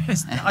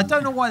 I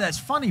don't know why that's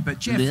funny, but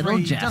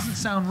Jeffrey doesn't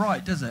sound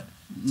right, does it?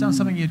 It sounds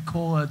something you'd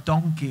call a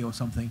donkey or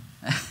something.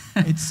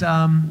 It's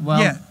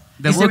yeah.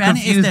 They were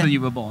confused when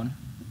you were born.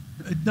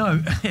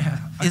 No, yeah.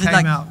 I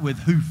came out with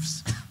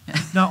hoofs.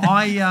 No,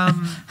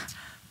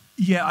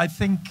 I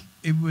think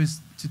it was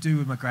to do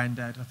with my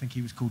granddad. I think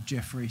he was called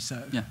Jeffrey.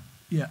 So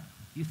yeah.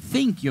 You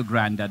think your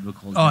granddad would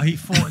call you? Oh, he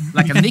fought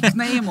like a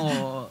nickname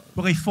or?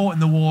 Well, he fought in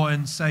the war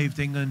and saved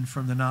England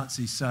from the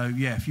Nazis. So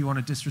yeah, if you want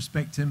to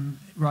disrespect him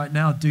right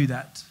now, do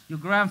that. Your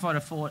grandfather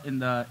fought in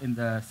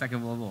the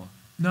Second World War.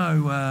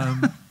 No,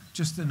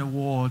 just in a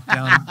war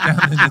down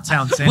in the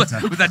town centre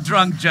with a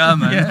drunk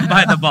German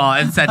by the bar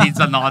and said he's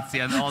a Nazi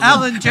and all.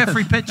 Alan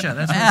Jeffrey Pitcher.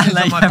 That's what it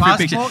says on my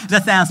passport.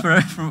 That's the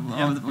answer from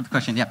the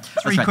question. Yeah.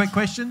 3 quick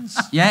questions.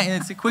 Yeah,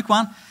 it's a quick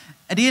one.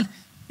 Adeel.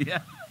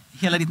 Yeah.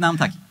 Hela ditt namn,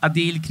 tack.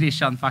 Adeel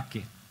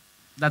Faqih.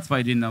 That's why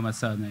I didn't know my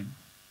surname.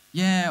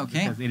 Yeah,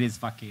 okay. Because it is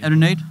Faqih. Är du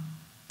nöjd?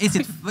 Is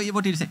it,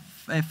 what did you say?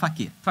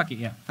 Faqih? Faqih,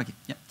 yeah. Faqih,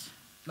 yeah.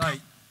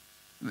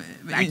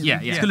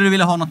 Yeah. Skulle du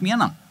vilja ha något mer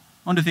namn?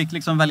 Om du fick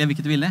liksom välja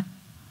vilket du ville?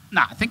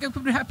 Nej, jag tänker att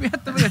jag blir happy. Jag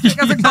är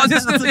ganska glad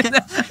just nu.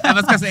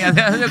 Jag ska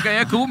säga, jag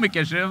är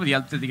komiker så det har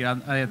hjälpt lite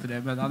grann. Jag heter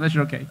det, men annars är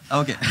det okej.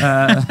 Okej.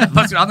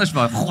 Vad skulle annars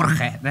vara?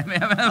 Jorge. Ja.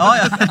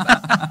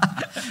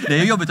 Det är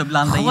ju jobbigt att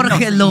blanda in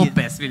Jorge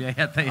Lopez vill jag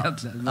heta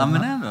egentligen. Ja,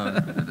 men ändå.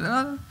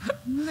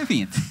 Det är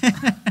fint.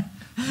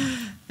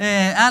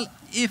 Al,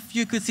 if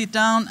you could sit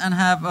down and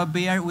have a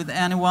beer with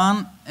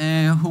anyone,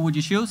 who would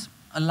you choose?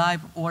 Alive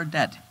or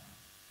dead?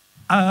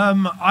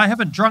 I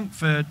haven't drunk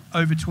for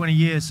over 20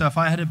 years, so if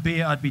I had a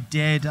beer, I'd be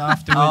dead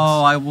afterwards.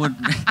 Oh, I would.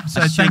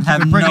 So thank you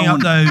for bringing up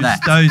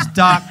those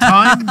dark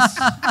times.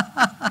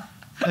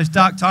 Those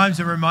dark times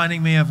are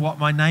reminding me of what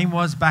my name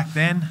was back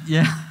then.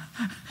 Yeah.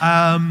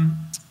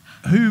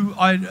 Who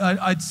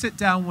I'd sit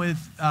down with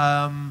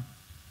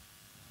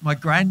my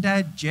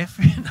granddad,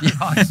 Jeffrey.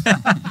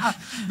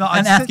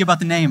 And ask you about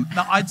the name.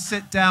 No, I'd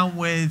sit down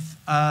with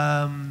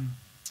Bono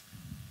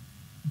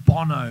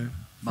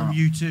from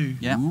U2.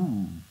 Yeah.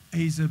 Ooh.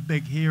 He's a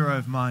big hero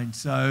of mine,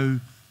 so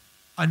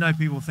I know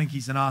people think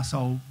he's an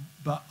asshole,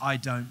 but I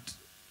don't.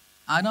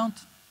 I don't?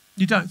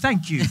 You don't?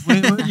 Thank you.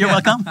 You're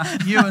welcome.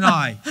 You and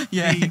I.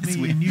 Yeah,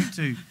 me and you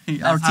two.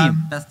 Our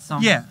team. Best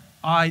song. Yeah,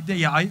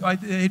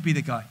 he'd be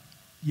the guy.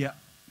 Yeah.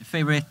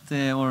 Favorite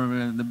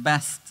or the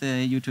best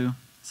U2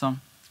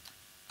 song?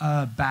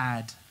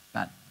 Bad.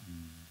 Bad.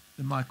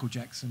 The Michael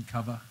Jackson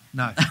cover.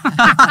 No.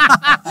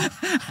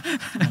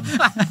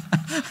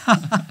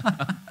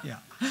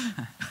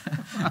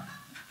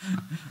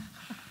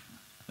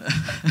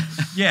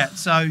 Yeah.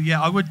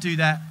 I would do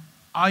that.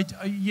 I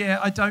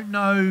don't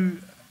know.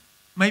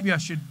 Maybe I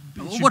should.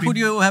 What would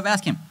you have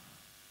asked him?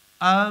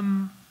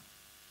 I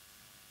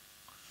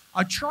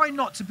try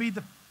not to be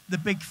the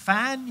big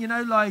fan,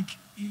 like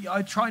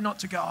I try not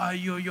to go, oh,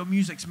 your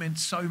music's meant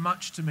so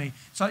much to me.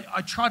 So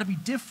I try to be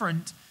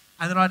different,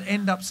 and then I'd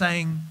end up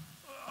saying,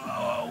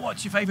 oh,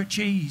 what's your favorite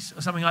cheese?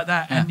 Or something like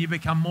that, and you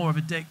become more of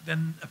a dick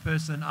than a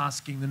person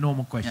asking the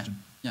normal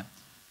question. Yeah.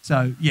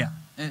 So, yeah.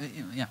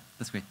 Yeah,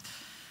 that's great.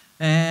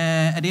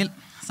 Adeel,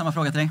 samma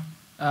fråga till dig.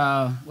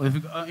 Well, if we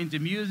go into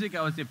music,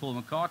 I would say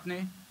Paul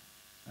McCartney.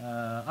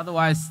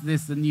 Otherwise,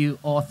 there's a new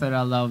author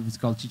I love. It's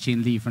called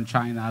Cixin Li from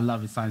China. I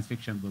love his science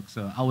fiction book,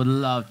 so I would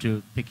love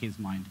to pick his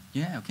mind.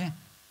 Yeah, okay.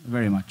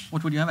 Very much.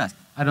 What would you have asked?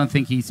 I don't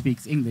think he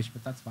speaks English,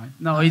 but that's fine.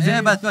 No, but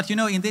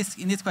in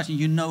this question,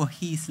 you know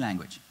his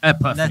language.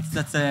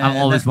 Perfect. I've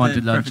always wanted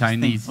to learn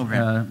Chinese,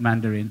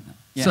 Mandarin.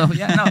 Yeah. So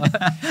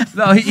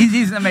no,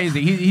 he's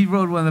amazing. He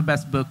wrote one of the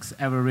best books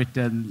ever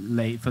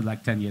written for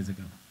like 10 years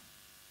ago.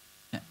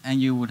 Yeah. And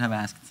you would have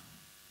asked?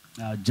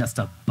 Just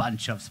a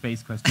bunch of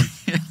space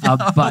questions.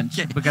 A bunch.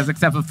 Okay. Because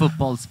except for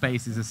football,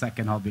 space is a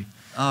second hobby.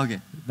 Oh,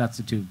 okay. That's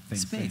the two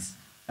things. Space.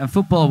 And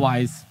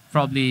football-wise,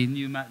 probably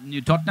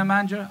new Tottenham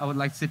manager. I would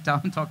like to sit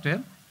down and talk to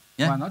him.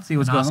 Yeah. Why not? See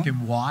what's going on. Ask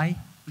him why.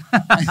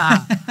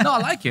 No, I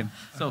like him.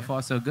 So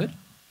far, so good.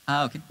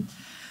 Okay.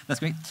 That's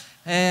great.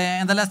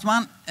 And the last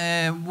one,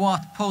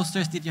 what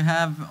posters did you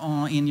have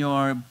in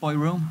your boy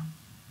room?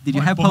 Did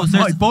you have posters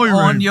my boy room.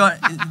 on your...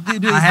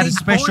 I had a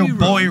special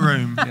boy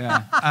room.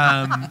 Yeah.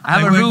 I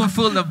have a room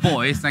full of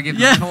boys, and I give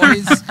them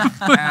toys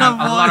and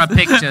a lot of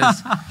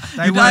pictures.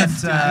 They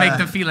weren't... make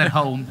them feel at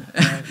home.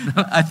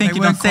 I think they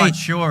you weren't don't say. quite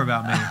sure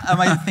about me. I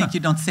might think you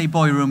don't say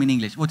boy room in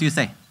English. What do you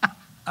say?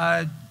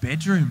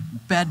 Bedroom.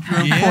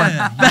 Bedroom.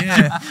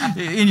 Yeah.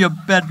 In your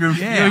bedroom.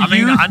 Yeah, I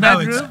mean, I know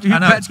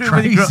it's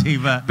crazy,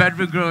 but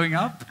bedroom growing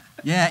up.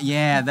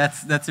 Yeah,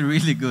 that's a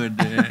really good.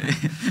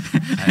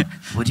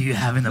 What do you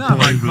have in the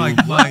boy room?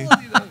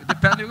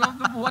 Depending on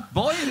what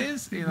boy it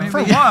is. For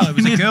a while, it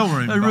was a girl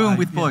room. A room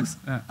with boys.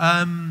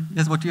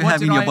 That's what you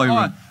have in your boy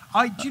room.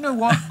 Do you know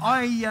what?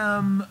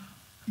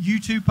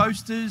 YouTube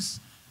posters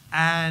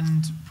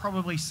and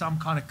probably some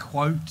kind of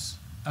quote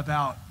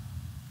about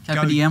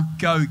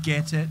go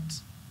get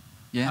it.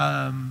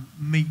 Yeah.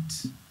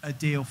 Meet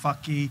Adeel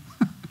Faqih.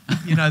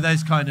 You know,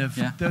 those kind of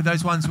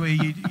those ones where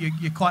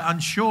you're quite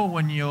unsure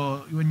when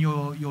you're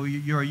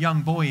a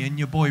young boy in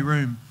your boy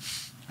room,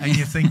 and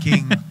you're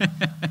thinking,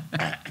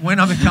 when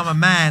I become a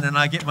man and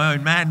I get my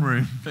own man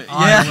room,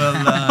 I will.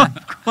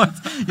 Of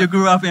course, you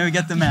grew up and you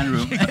get the man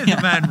room. You get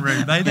the man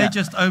room. They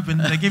just open.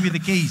 They give you the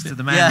keys to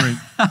the man room.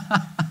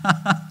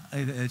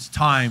 It's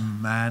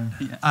time, man.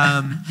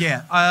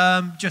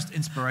 Just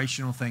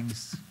inspirational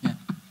things. Yeah.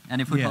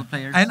 Any football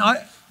players? And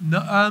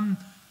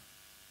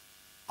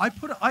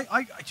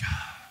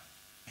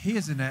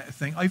here's a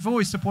thing. I've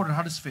always supported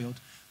Huddersfield,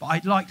 but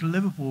I liked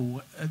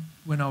Liverpool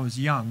when I was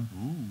young.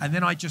 Ooh. And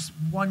then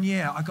one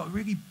year, I got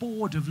really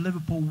bored of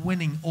Liverpool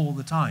winning all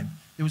the time.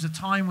 There was a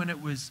time when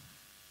it was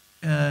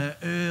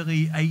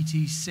early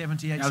 80s, 70s,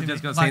 80s. I was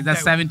just going to say, the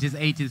 70s,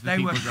 80s, but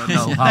people don't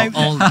know how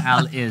old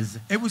Al is.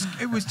 It was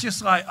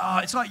just like,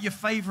 it's like your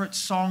favourite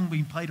song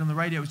being played on the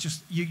radio. It was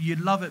just, you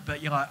love it,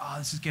 but you're like,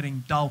 this is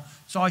getting dull.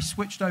 So I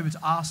switched over to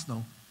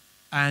Arsenal,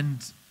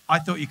 and I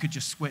thought you could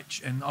just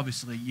switch, and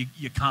obviously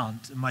you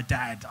can't. And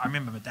I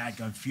remember my dad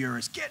going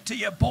furious, "Get to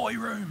your boy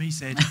room," he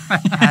said.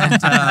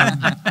 And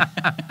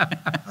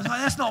I was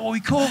like, "That's not what we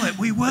call it.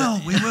 We will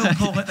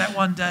call it that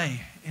one day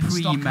in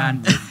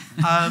Stockholm."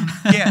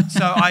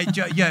 So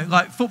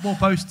like football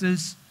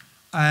posters,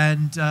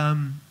 and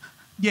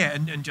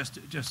and just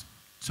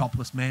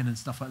topless men and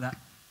stuff like that.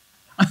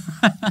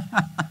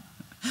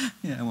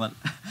 Yeah, well,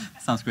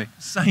 sounds great.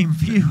 Same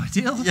for you,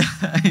 Adeel.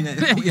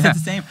 Is it the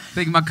same? I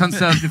think my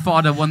conservative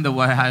father wondered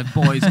why I had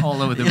boys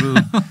all over the room.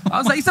 I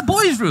was like, it's a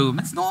boys' room.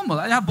 It's normal.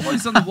 I have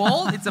boys on the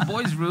wall. It's a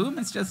boys' room.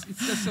 It's just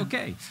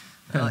okay.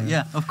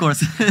 Yeah, of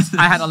course.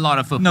 I had a lot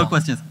of football. No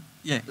questions.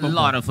 Yeah, a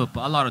lot of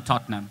football. A lot of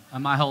Tottenham.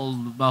 And my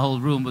whole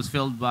room was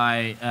filled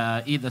by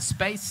either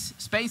space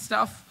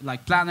stuff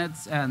like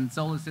planets and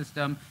solar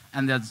system,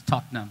 and there's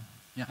Tottenham.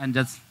 Yeah. And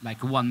just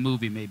like one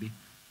movie maybe.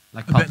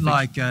 Like a bit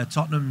like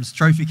Tottenham's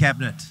trophy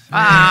cabinet. All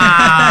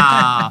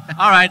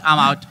right, I'm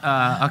out.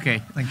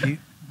 Okay. Thank you.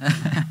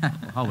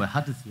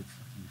 Huddersfield.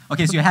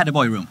 Okay, so you had a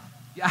boy room.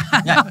 Yeah.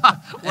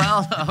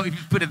 Well, if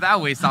you put it that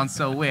way, it sounds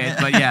so weird.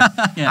 But yeah,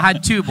 I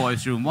had two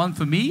boys' room, one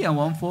for me and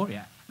one for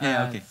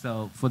okay.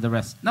 So for the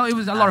rest, no, it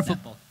was a lot of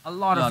football. A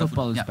lot of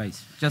football in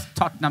space. Just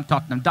Tottenham.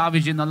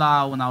 David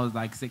Ginola, when I was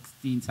like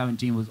 16,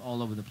 17, was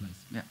all over the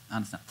place. Yeah, I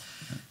understand.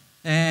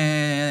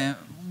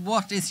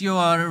 What is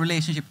your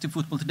relationship to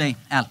football today,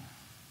 Al?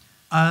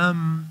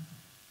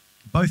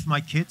 Both my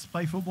kids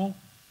play football.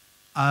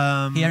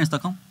 Here in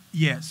Stockholm?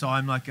 Yeah, so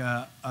I'm like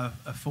a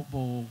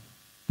football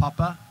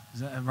papa.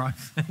 Is that a right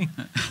thing?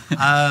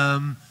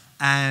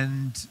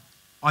 And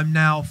I'm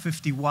now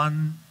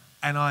 51,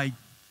 and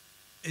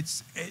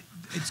it's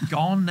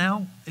gone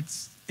now.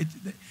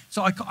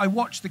 So I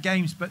watch the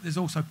games, but there's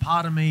also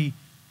part of me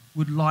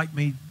would like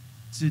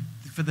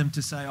for them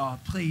to say, "Oh,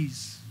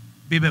 please."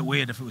 Be a bit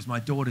weird if it was my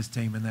daughter's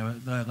team and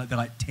they're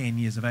like 10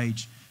 years of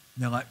age,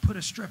 and they're like, "Put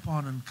a strip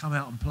on and come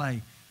out and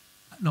play."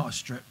 Not a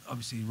strip,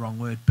 obviously the wrong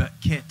word, but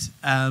kit.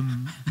 But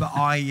and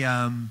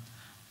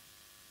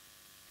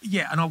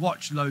I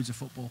watch loads of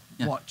football.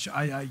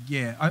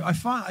 Yeah. I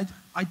find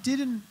I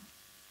didn't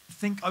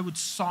think I would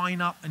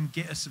sign up and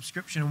get a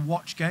subscription and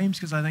watch games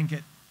because I think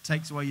it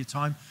takes away your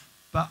time.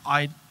 But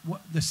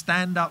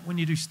when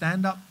you do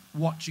stand up,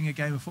 watching a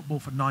game of football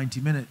for 90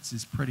 minutes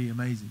is pretty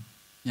amazing.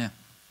 Yeah.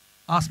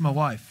 Ask my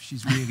wife;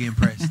 she's really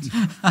impressed.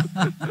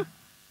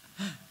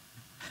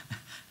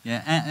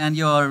 Yeah, and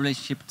your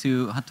relationship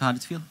to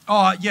Huddersfield?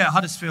 Oh yeah,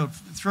 Huddersfield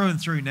through and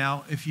through.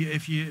 Now, if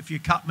you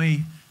cut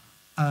me,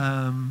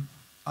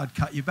 I'd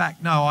cut you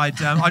back. No, I'd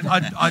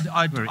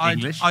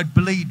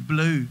bleed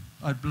blue.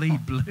 I'd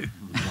bleed blue.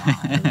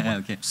 Wow.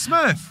 Okay.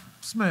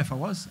 Smurf I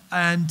was,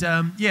 and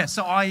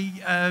so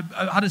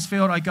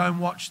Huddersfield. I go and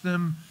watch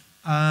them.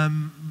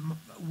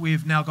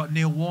 We've now got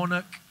Neil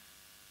Warnock.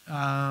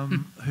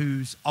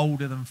 Who's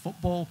older than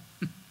football,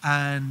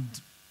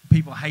 and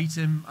people hate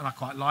him, and I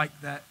quite like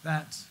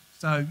that.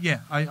 So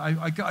yeah,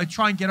 I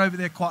try and get over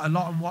there quite a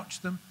lot and watch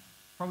them.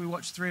 Probably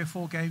watch 3 or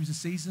 4 games a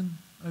season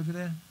over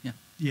there.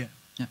 Yeah.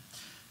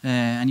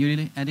 And you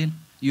really, Adeel,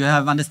 you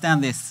have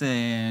understand this?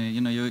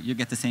 You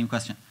get the same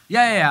question.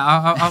 Yeah.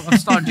 I'm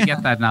starting to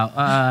get that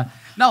now.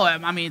 No,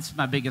 I mean it's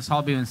my biggest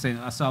hobby, and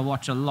so I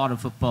watch a lot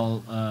of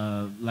football,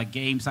 like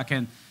games.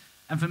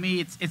 And for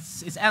me,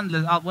 it's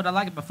endless. What I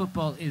like about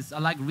football is I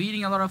like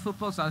reading a lot of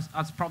football, so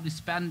I'll probably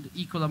spend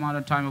equal amount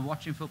of time of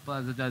watching football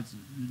as it does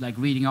like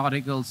reading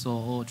articles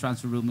or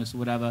transfer rumors or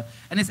whatever.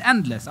 And it's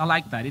endless. I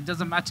like that. It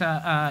doesn't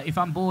matter if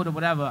I'm bored or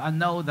whatever. I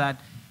know that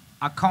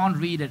I can't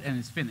read it and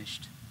it's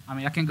finished. I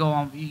mean, I can go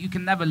on. You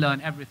can never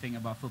learn everything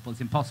about football.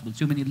 It's impossible.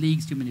 Too many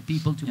leagues, too many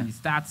people, too many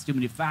stats, too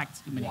many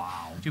facts,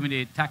 too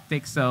many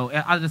tactics. So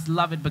I just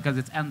love it because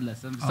it's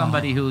endless. And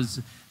somebody who's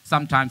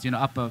sometimes,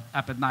 up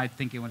at night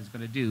thinking what he's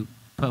going to do,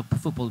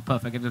 football is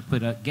perfect. I can just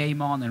put a game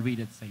on and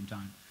read at the same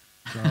time.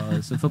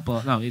 So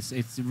football, no,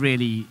 it's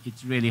really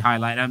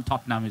highlight. And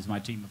Tottenham is my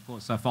team, of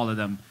course. So I follow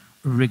them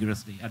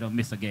rigorously. I don't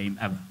miss a game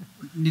ever.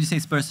 Did you say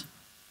Spurs?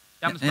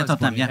 I'm a Spurs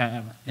Tottenham,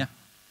 supporter, yeah.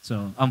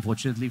 So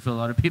unfortunately for a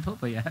lot of people,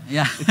 but yeah.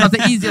 Yeah. It's not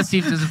the easiest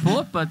team to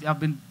support, but I've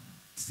been,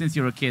 since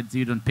you're a kid,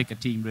 you don't pick a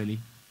team really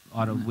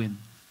out of win.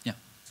 Yeah.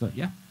 So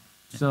yeah.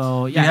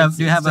 So yeah.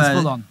 Do you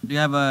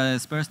have a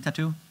Spurs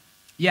tattoo?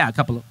 Yeah, a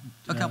couple of.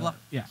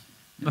 Yeah.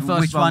 The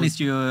first Which one is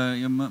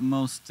your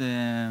most you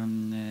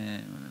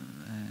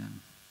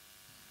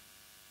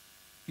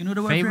know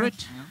the word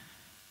favorite?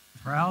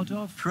 Proud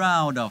of?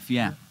 Proud of,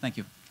 yeah. Thank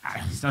you.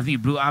 It's nothing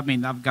blue. I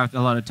mean, I've got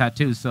a lot of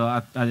tattoos,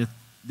 so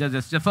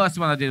the first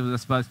one I did was a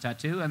Spurs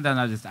tattoo, and then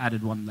I just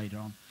added one later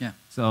on. Yeah.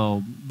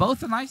 So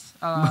both are nice.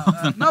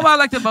 No, but I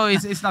like them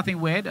both. It's nothing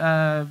weird.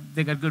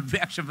 They got good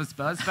reaction from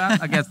Spurs fans.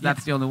 I guess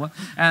that's the only one.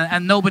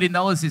 And nobody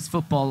knows his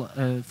football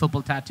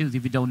tattoos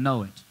if you don't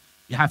know it.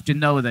 You have to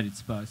know that it's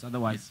Spurs.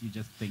 Otherwise, you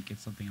just think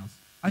it's something else.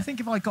 I think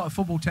if I got a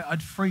football tattoo,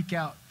 I'd freak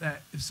out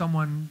that if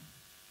someone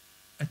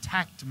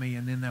attacked me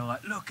and then they were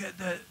like, look at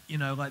the,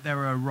 like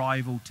they're a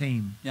rival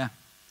team. Yeah.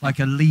 Like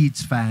a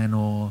Leeds fan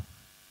or...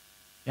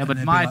 Yeah, but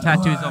my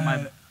tattoo is on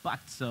my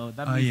butt, so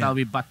that means I'll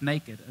be butt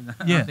naked.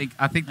 Yeah.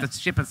 I think the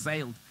ship has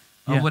sailed.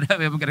 Or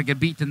whatever, I'm gonna get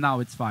beaten now.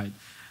 It's fine.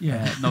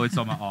 Yeah. No, it's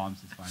on my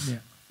arms. It's fine.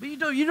 Yeah. But you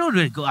don't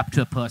really go up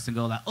to a person and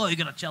go like, oh, you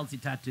got a Chelsea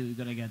tattoo. You're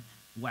gonna get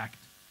whacked.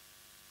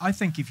 I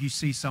think if you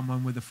see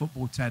someone with a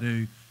football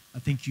tattoo, I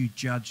think you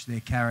judge their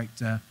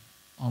character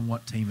on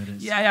what team it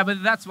is. Yeah,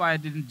 but that's why I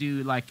didn't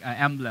do like an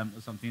emblem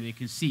or something they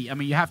can see. I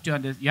mean, you have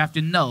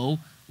to know.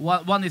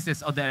 One is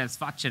this, there's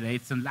facere,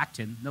 it's in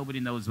Latin. Nobody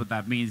knows what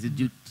that means.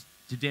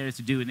 There is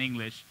to do in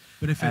English.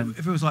 But if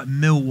it was like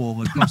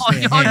Millwall across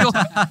their head,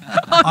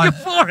 on your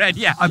forehead,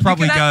 yeah. I'd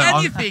probably you can go, have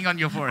anything on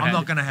your forehead. I'm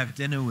not going to have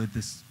dinner with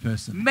this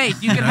person.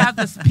 Mate, you can have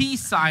this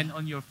peace sign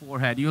on your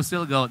forehead. You'll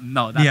still go,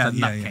 no, that's a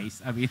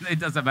nutcase. I mean, it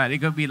doesn't matter.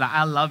 It could be like,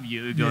 I love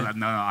you. You go like,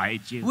 no, I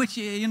hate you. Which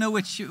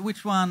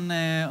one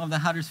of the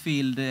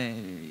Huddersfield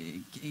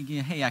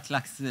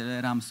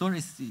hejaklacksramsor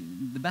is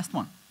the best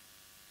one?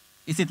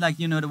 Is it like,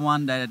 the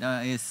one that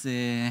is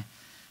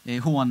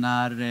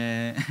hånar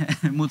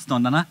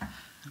motståndarna?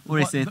 Or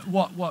is it...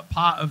 What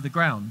part of the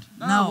ground?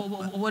 No.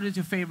 What is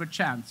your favorite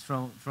chant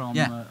from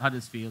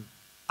Huddersfield?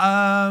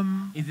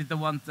 Is it the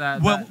one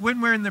that... Well,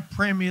 when we're in the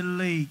Premier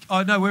League...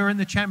 Oh, no, we were in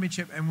the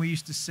Championship and we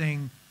used to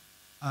sing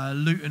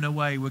Luton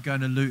Away, we're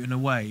going to Luton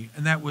Away.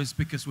 And that was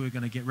because we were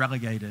going to get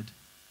relegated.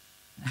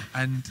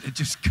 And it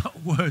just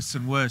got worse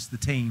and worse, the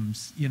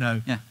teams,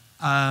 Yeah.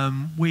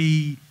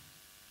 We've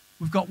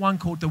got one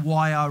called the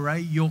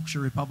YRA, Yorkshire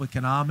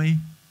Republican Army.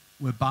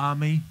 We're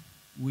barmy.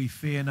 We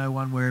fear no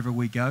one wherever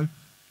we go,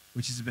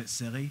 which is a bit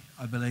silly,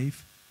 I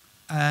believe.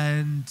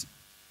 And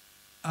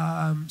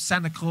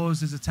Santa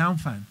Claus is a town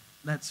fan.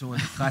 That's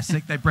always a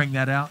classic. They bring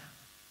that out,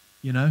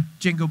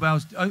 Jingle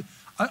bells.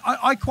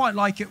 I quite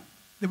like it.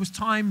 There was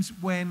times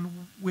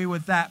when we were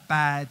that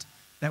bad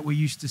that we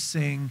used to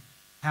sing,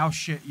 how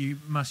shit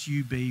must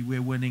you be, we're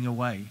winning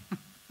away.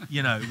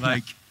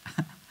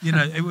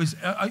 It was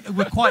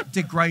we're quite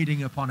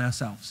degrading upon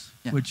ourselves,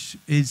 which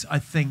is, I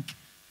think,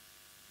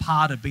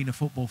 part of being a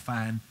football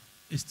fan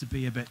is to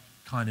be a bit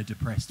kind of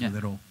depressed with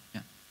it all.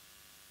 Yeah,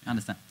 I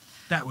understand.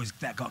 That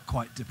got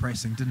quite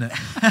depressing, didn't it?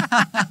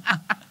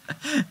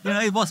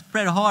 It was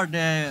pretty hard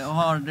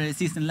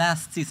season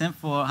last season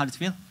for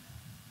Huddersfield.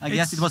 I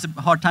guess it was a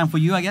hard time for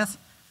you. I guess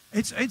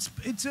it's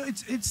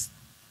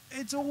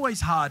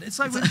always hard. It's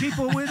like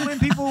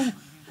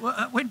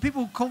when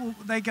people call,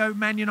 they go,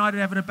 Man United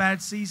having a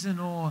bad season,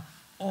 or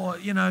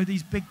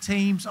these big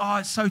teams. Oh,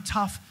 it's so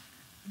tough.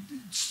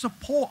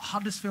 Support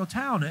Huddersfield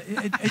Town.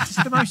 It's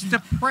the most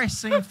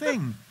depressing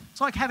thing.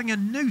 It's like having a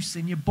noose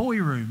in your boy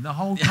room the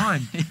whole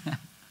time.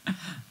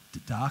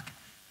 Dark.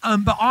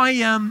 But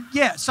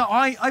so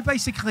I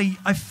basically,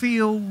 I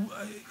feel,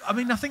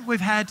 I think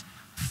we've had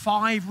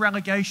 5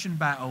 relegation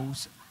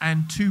battles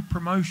and 2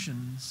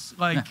 promotions,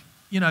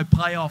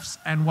 playoffs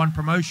and 1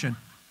 promotion.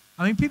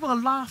 I mean, people are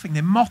laughing.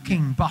 They're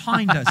mocking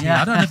behind us here.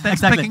 I don't know if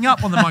that's picking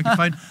up on the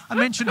microphone. I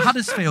mentioned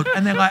Huddersfield,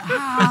 and they're like,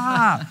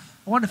 I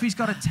wonder if he's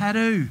got a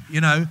tattoo,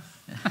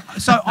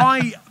 So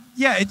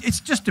it's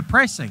just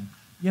depressing,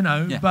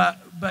 but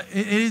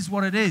it is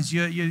what it is.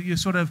 You're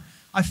sort of,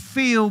 I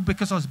feel,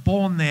 because I was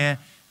born there,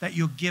 that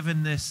you're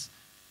given this,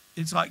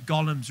 it's like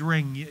Gollum's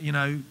ring,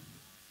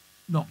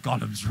 not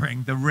Gollum's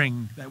ring, the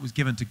ring that was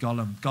given to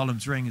Gollum.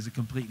 Gollum's ring is a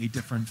completely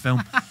different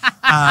film.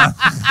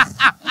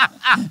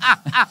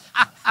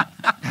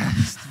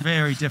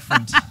 very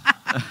different.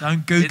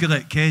 Don't Google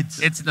it, kids.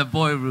 It's the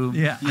boy room.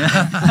 Yeah.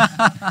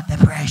 They're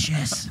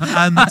precious.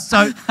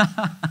 So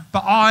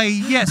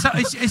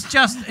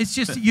it's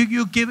just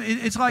you give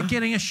it's like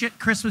getting a shit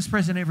Christmas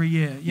present every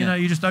year. You know,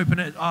 you just open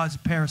it. Oh, it's a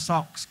pair of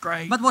socks.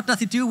 Great. But what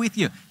does it do with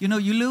you? You know,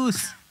 you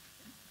lose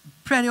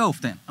pretty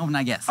often,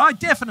 I guess. Oh,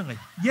 definitely.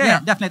 Yeah,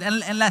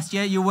 definitely. And last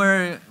year you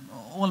were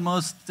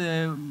almost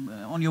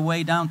on your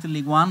way down to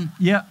League One.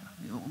 Yeah.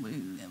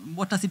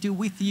 What does it do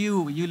with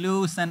you? You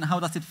lose, and how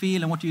does it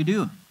feel, and what do you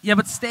do? Yeah,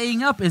 but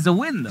staying up is a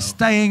win, though.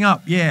 Staying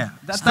up, yeah.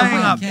 Staying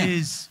up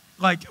is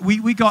like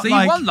we got. So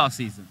you won last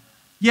season.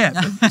 Yeah.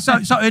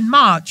 so in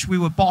March we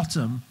were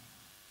bottom,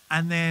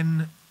 and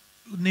then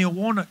Neil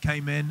Warnock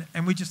came in,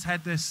 and we just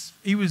had this.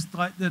 He was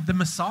like the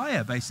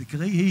Messiah,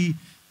 basically.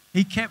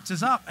 He kept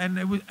us up, and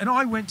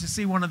I went to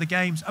see one of the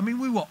games. I mean,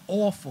 we were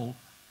awful,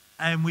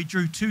 and we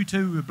drew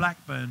 2-2 with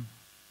Blackburn.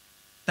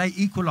 They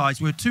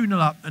equalised. We were 2-0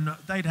 up, and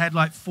they'd had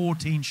like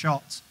 14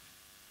 shots,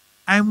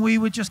 and we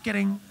were just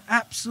getting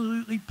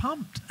absolutely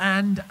pumped.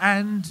 And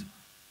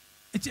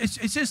it's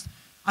just,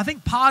 I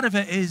think part of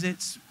it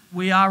is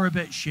we are a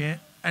bit shit,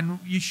 and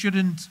you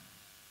shouldn't.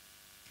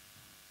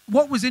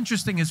 What was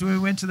interesting is when we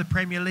went to the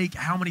Premier League,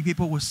 how many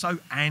people were so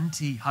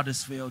anti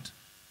Huddersfield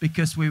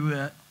because we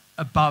were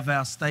above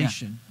our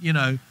station. You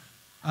know,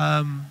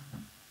 I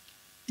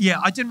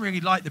didn't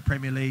really like the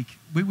Premier League.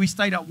 We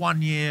stayed up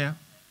 1 year.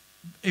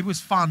 It was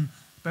fun,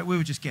 but we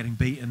were just getting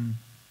beaten.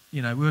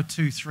 You know, we were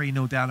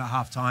 2-3-0 down at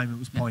half time. It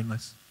was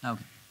pointless.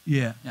 Okay.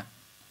 Yeah.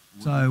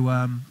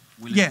 So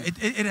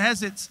it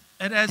has its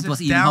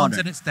downs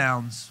and its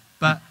downs.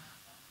 But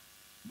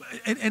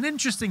an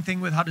interesting thing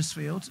with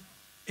Huddersfield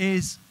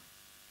is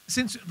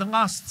since the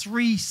last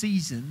 3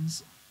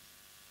 seasons,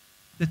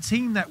 the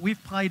team that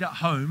we've played at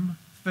home,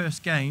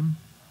 first game,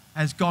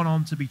 has gone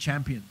on to be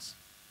champions,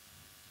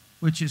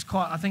 which is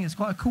I think it's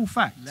quite a cool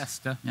fact.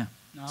 Leicester. Yeah.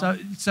 No.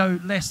 So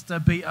Leicester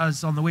beat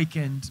us on the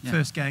weekend,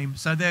 first game.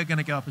 So they're going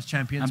to go up as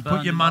champions.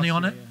 Put your money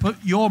on it.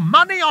 Put your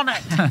money on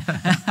it.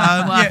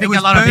 I think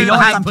a lot of people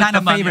have some kind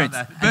of favorites.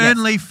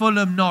 Burnley,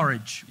 Fulham,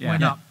 Norwich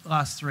went up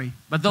last 3.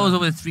 But those are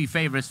the 3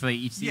 favorites for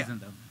each season,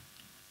 though.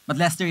 But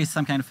Leicester is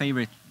some kind of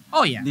favorite.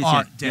 Oh yeah. This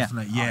year.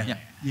 Definitely.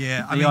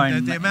 Yeah. I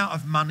mean, the amount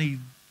of money,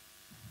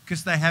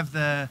 because they have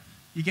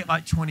you get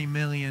like £20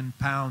 million.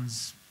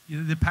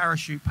 The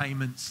parachute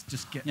payments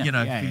just get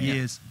for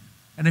years,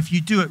 and if you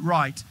do it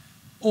right.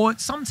 Or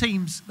some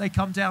teams, they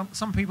come down.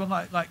 Some people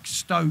like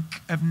Stoke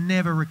have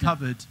never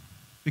recovered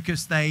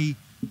because they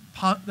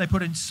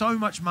put in so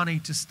much money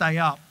to stay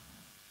up,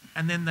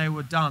 and then they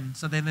were done.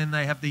 So then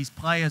they have these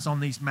players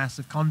on these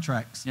massive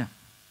contracts. Yeah.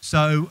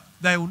 So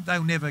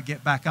they'll never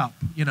get back up,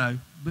 you know.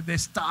 But they're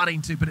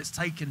starting to. But it's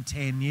taken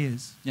 10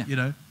 years, you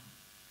know.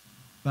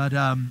 But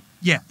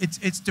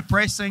it's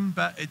depressing,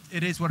 but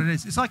it is what it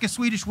is. It's like a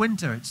Swedish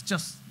winter. It's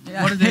just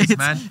what it is,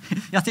 man.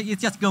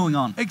 It's just going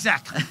on.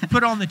 Exactly.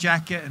 Put on the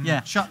jacket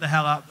and shut the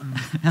hell up and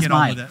get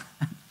on with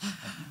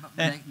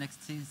it.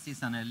 Next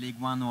season, League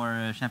One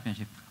or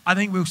Championship? I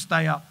think we'll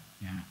stay up.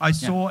 Yeah. I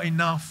saw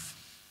enough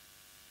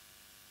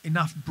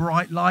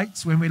bright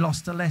lights when we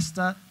lost to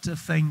Leicester to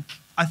think.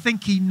 I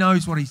think he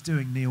knows what he's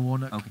doing, Neil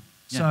Warnock. Okay.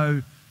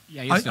 So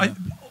Yeah,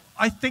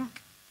 I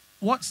think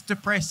what's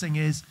depressing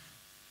is,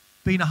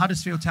 being a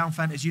Huddersfield Town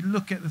fan, is you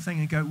look at the thing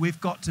and go, we've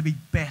got to be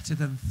better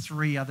than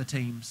 3 other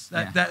teams.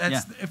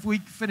 If we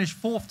finish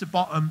 4th to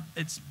bottom,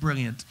 it's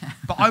brilliant.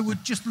 But I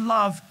would just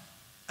love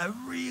a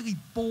really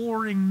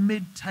boring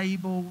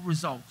mid-table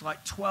result,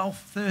 like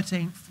 12th,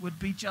 13th would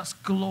be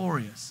just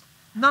glorious.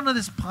 None of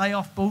this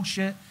playoff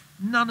bullshit.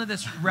 None of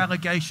this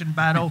relegation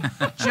battle.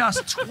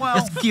 Just 12th.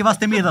 Just give us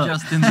the middle.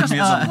 Just in the middle.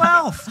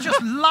 12th.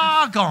 Just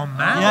lagom,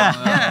 man.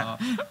 Yeah.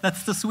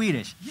 That's the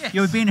Swedish. Yes.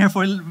 You've been here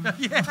for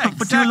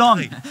too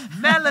long.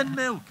 Melon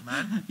milk,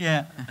 man.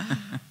 Yeah.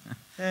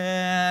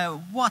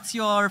 What's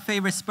your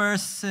favorite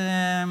Spurs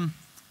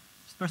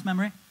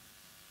memory?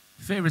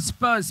 Favorite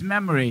Spurs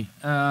memory?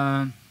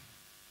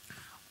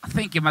 I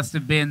think it must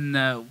have been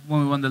when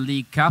we won the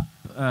League Cup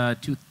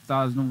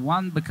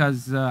 2001,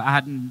 because I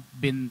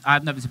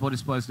had never supported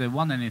Spurs. They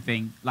won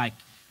anything like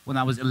when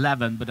I was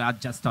 11, but I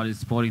just started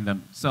supporting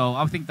them. So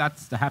I think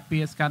that's the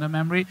happiest kind of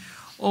memory.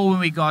 Or when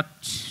we got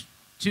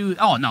to,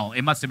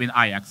 it must have been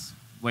Ajax.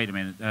 Wait a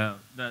minute,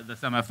 the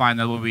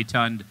semi-final when we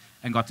turned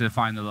and got to the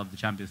final of the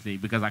Champions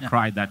League, because I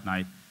cried that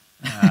night.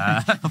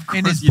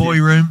 In his boy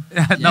room.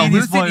 No, we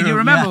were sitting. You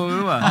remember where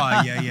we were?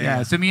 Oh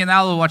yeah. So me and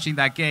Al were watching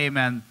that game,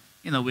 and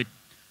with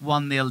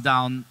 1-0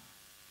 down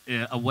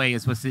away,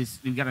 as was this,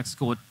 we gotta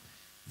score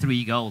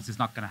 3 goals. It's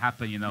not gonna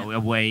happen,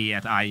 away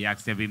at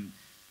Ajax. They've been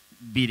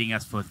beating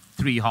us for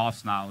 3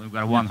 halves now. We've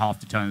got 1 half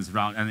to turn us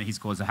around, and then he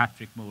scores a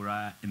hat-trick,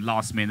 Moura, in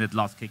last minute,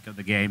 last kick of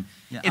the game.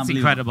 Yeah, it's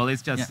incredible.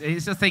 It's just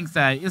things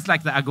that it's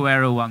like the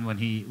Aguero one when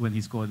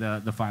he scored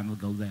the final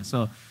goal there.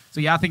 So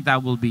yeah, I think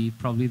that will be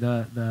probably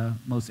the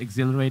most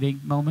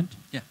exhilarating moment.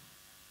 Yeah,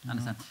 I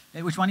understand.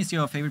 Which one is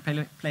your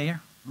favorite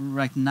player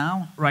right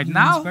now? Right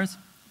now? Spurs?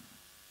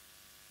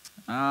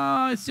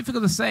 It's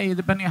difficult to say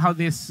depending on how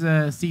this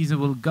season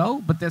will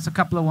go, but there's a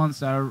couple of ones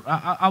that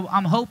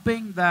I'm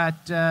hoping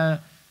that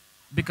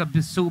because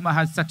Bissouma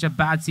had such a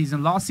bad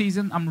season last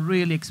season, I'm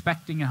really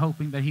expecting and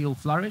hoping that he'll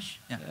flourish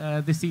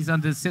this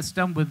season. The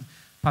system with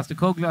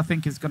Postecoglou, I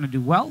think, is going to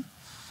do well.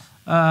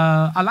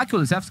 I like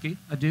Kulusevski,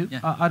 I do.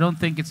 Yeah. I don't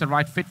think it's the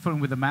right fit for him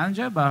with the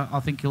manager, but I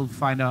think he'll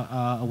find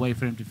a way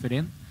for him to fit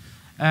in.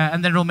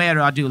 And then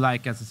Romero, I do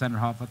like as a centre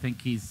half. I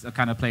think he's a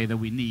kind of player that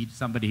we need,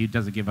 somebody who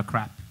doesn't give a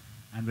crap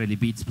and really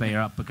beats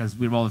player up, because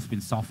we've always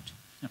been soft.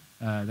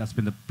 Yeah. That's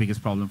been the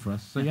biggest problem for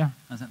us. So yeah.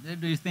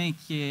 Do you think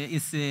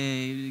is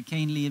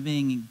Kane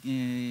leaving? Do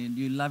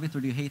you love it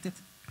or do you hate it?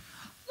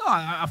 No,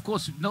 of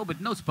course,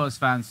 no Spurs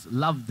fans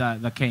loved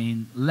that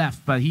Kane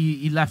left, but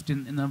he left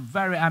in a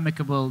very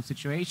amicable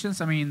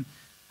situations. I mean,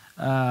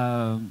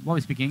 what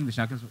we speak English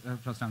now?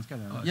 Prata svenska?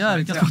 Ja,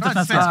 vi kan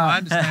prata svenska. I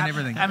understand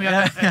everything.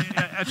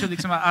 Jag tror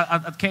liksom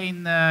att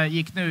Kane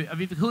gick nu.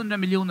 Vi fick 100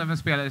 miljoner för en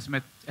spelare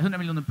som 100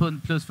 miljoner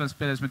pund plus för en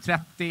spelare som är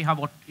 30, har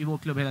varit i vår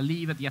klubb hela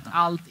livet, gett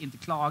allt, inte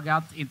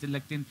klagat, inte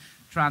läckt in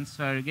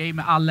transfergrej,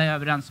 men alla är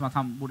överens om att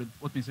han borde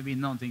åtminstone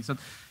vinna någonting. Så att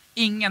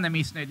ingen är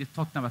missnöjd i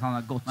Tottenham att han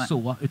har gått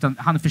så, utan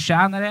han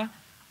förtjänar det.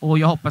 Och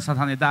jag hoppas att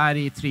han är där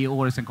i 3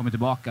 år och sen kommer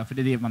tillbaka, för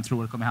det är det man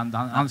tror kommer hända.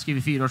 Han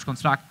skriver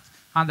 4-årskontrakt.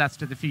 Han där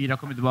 34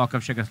 kommer tillbaka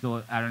och försöker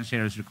slå Aaron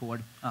Shearers rekord.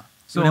 Ja.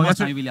 Så det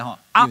måste han ju vilja ha.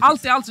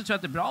 Allt i allt så tror jag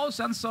att det är bra. Och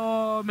sen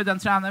så med den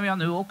tränaren vi har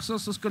nu också,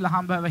 så skulle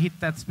han behöva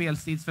hitta ett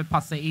spelstil för att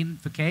passa in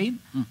för Kane.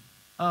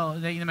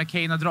 När med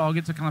Kane har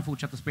dragit så kan han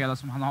fortsätta spela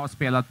som han har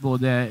spelat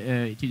både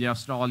tidigare i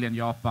Australien,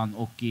 Japan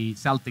och i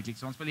Celtic.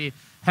 Liksom. Han spelar i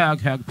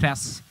hög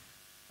press.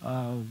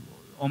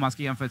 Om man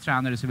ska jämföra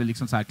tränare så är det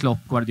liksom så här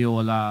Klopp,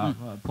 Guardiola,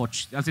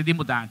 Poch. Alltså det är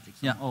modernt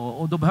liksom. Ja.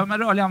 Och då behöver man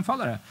rörliga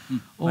anfallare.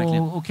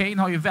 Och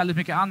Kane har ju väldigt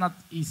mycket annat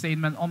i sig,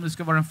 men om det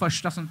ska vara den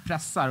första som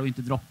pressar och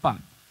inte droppar.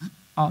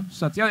 Ja,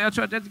 så att jag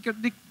tror att det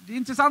är en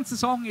intressant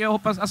säsong. Jag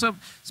hoppas, alltså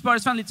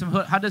Spurs-fan lite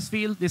som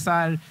Huddersfield, det är så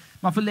här,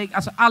 man får lägga,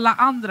 alltså alla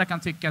andra kan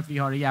tycka att vi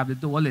har det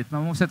jävligt dåligt, men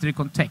man måste sätta det i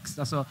kontext.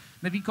 Alltså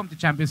när vi kom till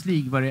Champions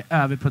League var det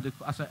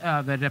överproduktion, alltså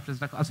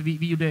överrepresentation, alltså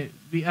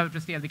vi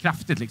överpresterade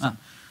kraftigt liksom.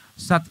 Ja.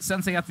 Så att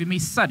sen säga att vi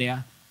missar det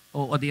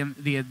och det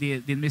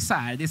är en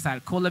misär. Det är så här,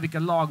 kolla vilka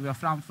lag vi har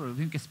framför, hur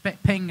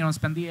mycket pengar de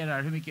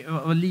spenderar, hur mycket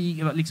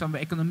liksom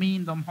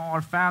ekonomin de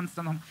har,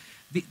 fansen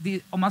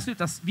om man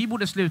slutar, vi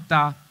borde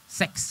sluta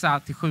 6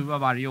 till 7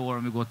 varje år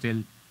om vi går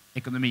till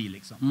ekonomi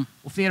liksom.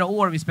 Och flera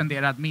år vi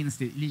spenderat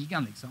minst i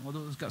ligan liksom. Och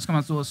då ska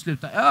man så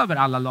sluta över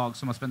alla lag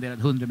som har spenderat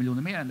 100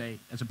 miljoner mer än dig,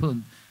 alltså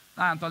pund.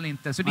 Nej, antagligen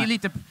inte. Så det är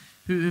lite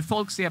hur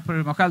folk ser på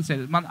hur man själv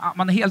ser. Man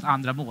har helt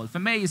andra mål. För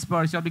mig i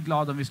Spurs, jag blir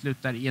glad om vi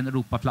slutar i en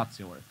Europaplats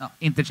i år. Ja.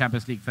 Inte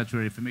Champions League, för jag tror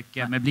det är för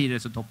mycket. Men blir det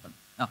så toppen.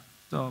 Ja.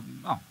 Så,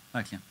 ja.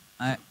 Verkligen.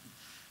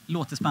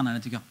 Låter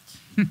spännande tycker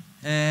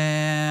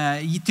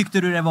jag.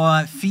 Tyckte du det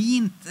var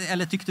fint,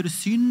 eller tyckte du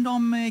synd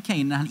om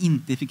Kane när han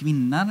inte fick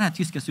vinna den här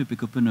tyska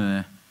supercupen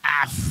nu?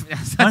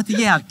 Var det inte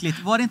jäkligt?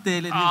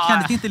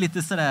 Kändes det inte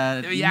lite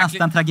sådär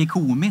nästan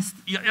tragikomiskt?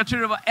 Jag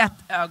tror det var ett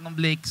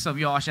ögonblick som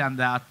jag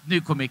kände att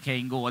nu kommer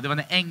Kane gå. Det var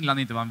när England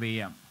inte vann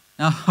VM.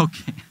 Ja,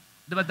 okej.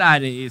 Det var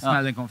där i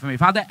smällen kom för mig.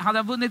 För hade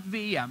han vunnit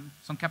VM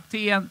som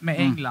kapten med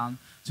England,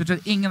 så jag tror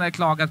att ingen hade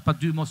klagat på att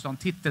du måste ha en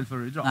titel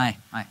för att dra. Nej.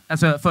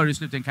 Alltså för att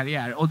sluta en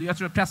karriär. Och jag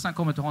tror att pressen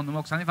kommer till honom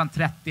också. Han är fan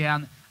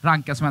 31,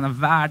 rankad som en av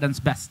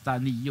världens bästa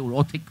 9-år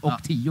och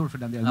 10-år för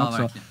den delen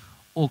också. Verkligen.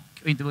 Och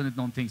inte vunnit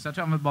någonting. Så jag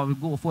tror att han bara vill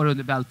gå, få det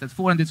under bältet,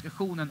 få den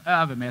diskussionen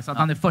över med, så att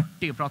han är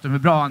 40 och pratar om hur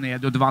bra han är,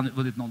 då har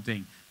vunnit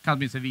någonting. Kan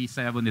minst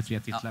visa, jag har vunnit 3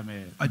 titlar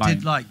med Bayern. I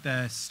did like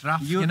the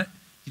straff. You know,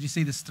 did you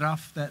see the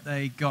straff that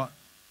they got?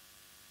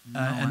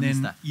 And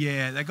then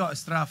they got a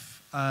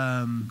straff.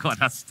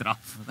 Got a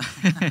straff.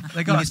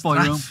 They got a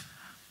straff.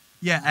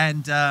 Yeah,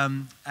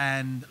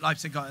 and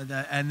Leipzig got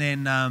and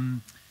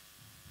then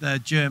the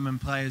German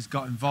players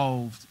got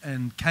involved,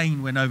 and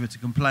Kane went over to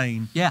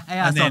complain. Yeah,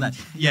 I saw that.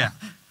 Yeah.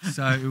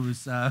 So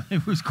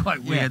it was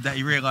quite weird that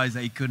he realized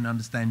that he couldn't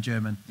understand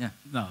German. Yeah.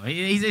 No,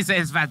 it's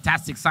a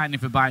fantastic signing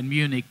for Bayern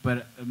Munich,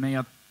 but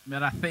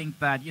I think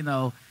that, you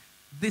know,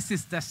 this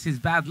is just his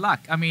bad luck.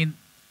 I mean,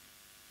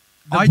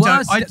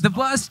 the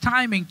worst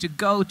timing to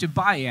go to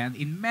Bayern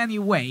in many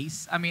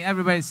ways. I mean,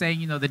 everybody's saying,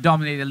 you know, they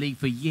dominated the league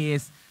for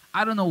years.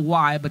 I don't know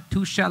why, but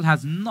Tuchel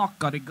has not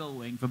got it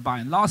going for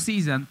Bayern. Last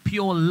season,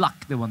 pure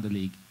luck they won the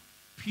league.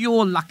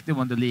 Pure luck they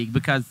won the league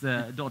because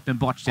Dortmund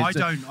botched it.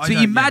 So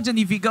imagine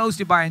if he goes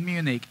to Bayern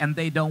Munich and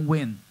they don't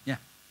win. Yeah.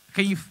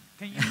 Can you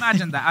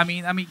imagine that? I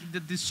mean, the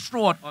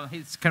distraught of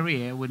his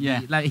career would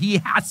be like, he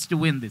has to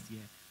win this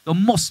year.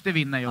 De måste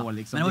vinna i år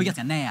liksom. Men det var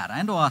ganska nära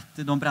ändå att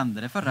de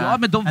brände det förra. Ja,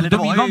 men de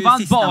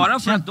vann bara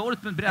för att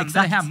Dortmund brände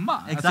det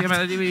hemma. Exakt. Alltså,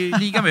 jag menar,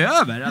 ligan var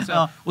över.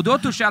 Alltså. Och då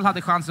Tuchel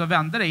hade chans att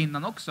vända det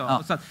innan också.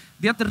 Ja. Så att,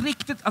 det är inte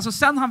riktigt, alltså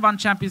sen han vann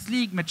Champions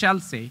League med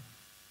Chelsea,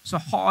 så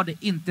har det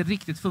inte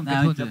riktigt funkat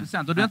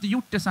 100%. Och du har inte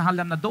gjort det sen han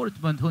lämnade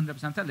Dortmund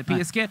 100% heller.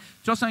 PSG,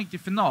 trots att han gick till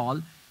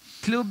final,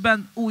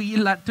 klubben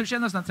ogillar,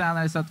 Tuchel är en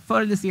tränare så att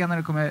förr eller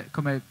senare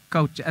kommer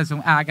coach,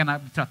 alltså ägarna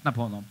tröttna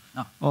på honom.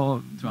 Ja,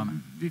 och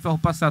vi får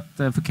hoppas att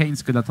för Kane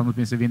skulle att han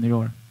åtminstone vinner i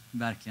år.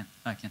 Verkligen,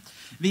 verkligen.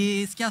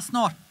 Vi ska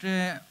snart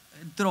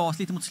dra oss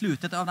lite mot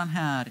slutet av det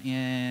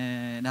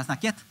här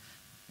snacket.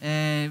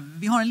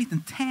 Vi har en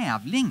liten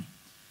tävling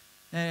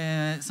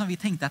som vi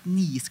tänkte att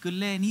ni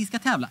ska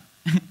tävla.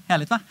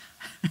 Härligt, va?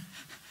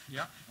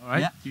 Yeah. All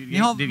right.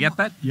 Yeah. Did you get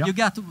that? You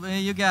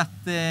got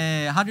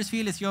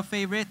Huddersfield is your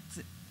favorite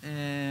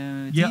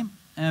team,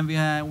 and we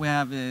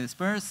have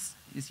Spurs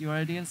is your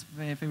Adeel's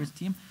favorite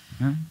team.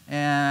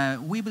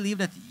 We believe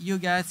that you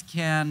guys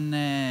can,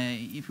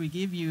 if we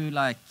give you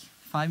like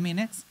 5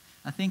 minutes,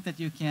 I think that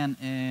you can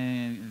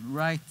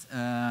write.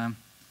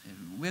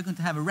 We're going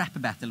to have a rap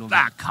battle over.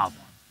 Come on.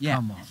 Yeah.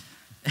 Come on.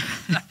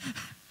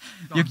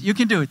 You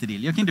can do it, Adeel.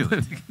 You can do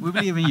it. We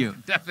believe in you.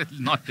 Definitely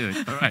not do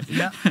it. All right.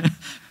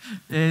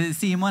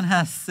 Simon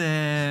has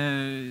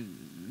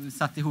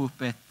satt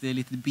ihop ett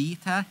litet beat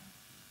här.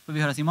 Får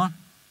vi höra, Simon?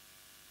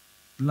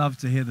 Love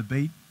to hear the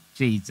beat.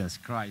 Jesus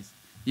Christ.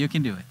 You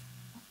can do it.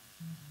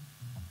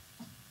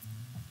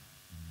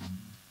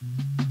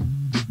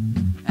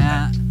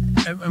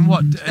 And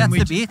what? That's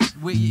the beat.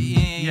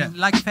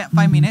 Like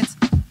 5 minutes.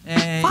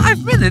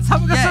 5 minutes? How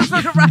am I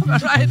going to rap?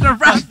 Right? A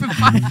rap?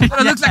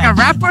 It looks like a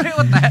rapper.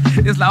 What the heck?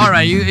 It's like, all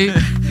right, you're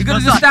going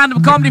to do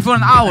stand-up comedy for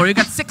an hour. You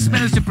got 6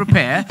 minutes to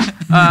prepare.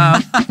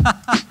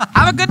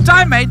 Have a good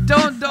time, mate.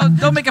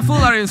 Don't make a fool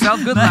out of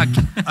yourself. Good luck.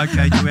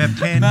 Okay, do we have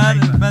pen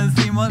paper? Men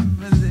Simon,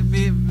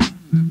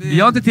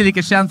 jag är inte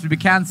tillräckligt känd för att bli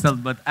cancelled,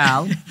 but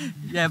Al.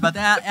 Yeah, but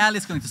Al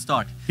is going to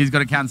start. He's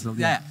going to cancel.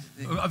 Yeah.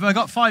 Have I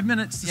got 5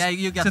 minutes to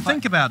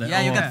think about it?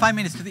 Yeah, you got 5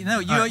 minutes to think. No,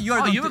 you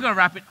are going to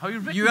wrap it.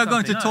 You are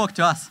going to talk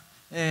to us.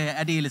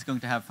 Adeel is going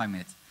to have 5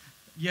 minutes.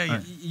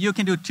 Yeah. You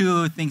can do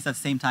 2 things at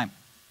the same time.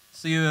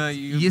 So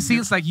it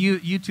seems like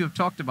you two have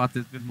talked about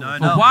this before.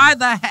 No. Why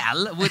the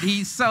hell would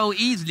he so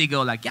easily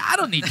go like, yeah, I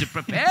don't need to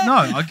prepare. No,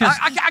 I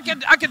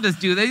can just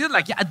do that. He's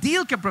like, yeah,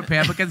 Adeel can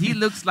prepare because he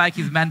looks like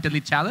he's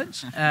mentally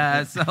challenged.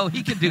 So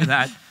he can do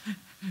that.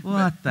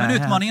 Men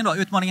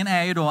utmaningen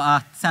är ju då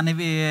att sen är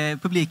vi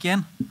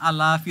publiken,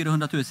 alla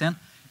 400 000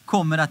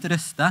 kommer att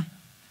rösta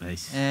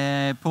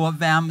på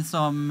vem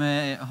som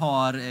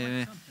har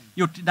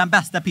gjort den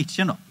bästa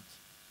pitchen då.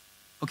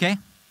 Okej?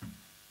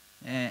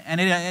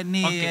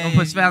 Och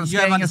på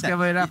svenska, engelska,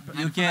 vad är det?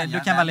 Du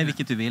kan välja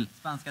vilket du vill.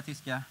 Spanska,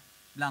 tyska,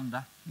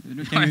 blanda.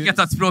 Du kan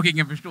ta ett språk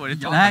ingen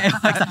förstår. Nej,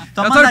 exakt.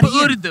 Jag tar det på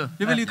urdu.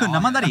 Du vill ju kunna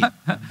mandarin.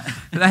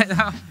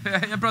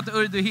 Jag pratar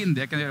urdu och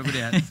hindi, jag kan göra på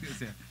det här. Ska vi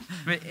se.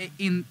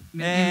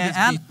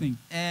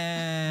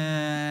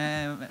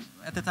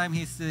 At the time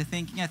he's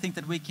thinking, I think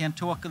that we can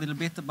talk a little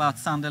bit about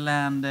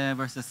Sunderland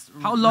versus...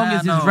 How long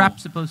is this rap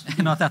supposed to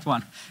be? Not that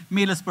one.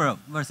 Middlesbrough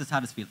versus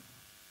Huddersfield.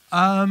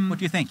 What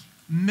do you think?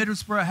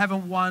 Middlesbrough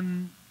haven't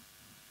won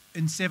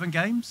in 7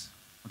 games.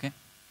 Okay.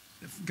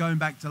 Going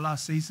back to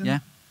last season. Yeah.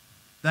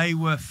 They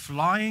were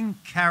flying.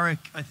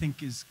 Carrick, I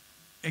think, is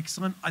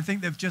excellent. I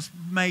think they've just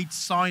made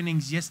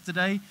signings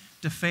yesterday,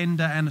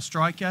 defender and a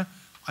striker.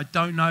 I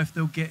don't know if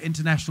they'll get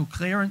international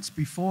clearance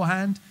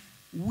beforehand.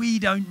 We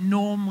don't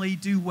normally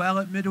do well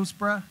at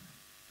Middlesbrough,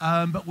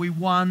 but we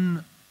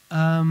won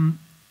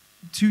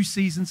 2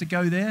 seasons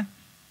ago there.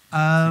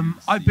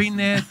 I've been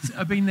there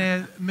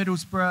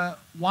Middlesbrough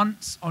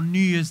once on New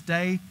Year's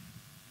Day,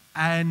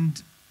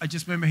 and I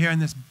just remember hearing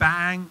this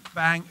bang,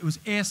 bang. It was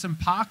Ayresome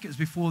Park. It was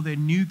before their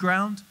new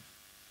ground,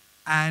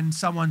 and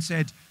someone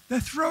said,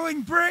 "They're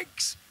throwing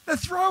bricks! They're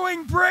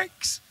throwing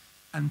bricks!"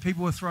 And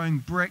people were throwing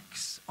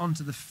bricks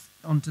onto the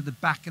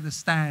back of the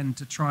stand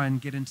to try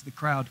and get into the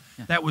crowd.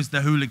 Yeah. That was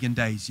the hooligan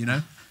days, you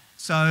know.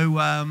 So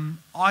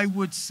I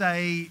would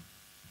say,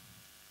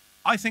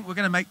 I think we're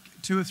going to make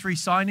 2 or 3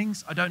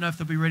 signings. I don't know if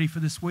they'll be ready for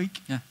this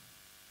week. Yeah.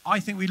 I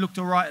think we looked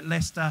all right at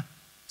Leicester.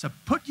 So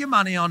put your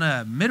money on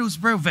a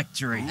Middlesbrough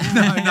victory.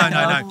 No.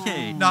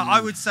 Okay. No,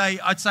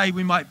 I'd say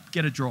we might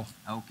get a draw.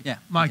 Okay. Yeah.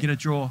 Might get a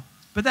draw.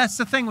 But that's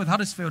the thing with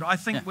Huddersfield. I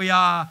think we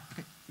are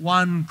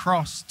 1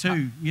 cross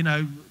 2, you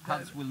know.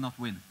 Huds will not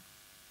win.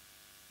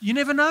 You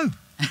never know.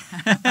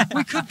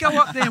 We could go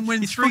up there and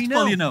win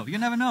 3-0. You know. You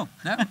never know.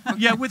 No? Okay.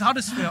 Yeah, with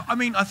Huddersfield. I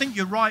mean, I think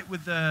you're right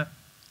with the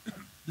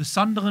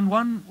Sunderland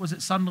one. Was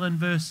it Sunderland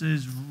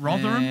versus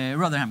Rotherham?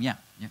 Rotherham, yeah.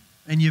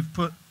 And you've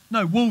put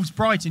Wolves,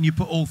 Brighton. You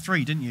put all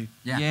 3, didn't you?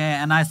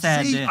 Yeah, and I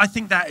said. See, I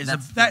think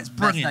that's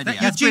brilliant.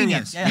 You're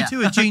genius. Yeah. You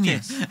two are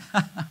genius.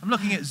 I'm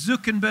looking at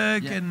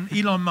Zuckerberg and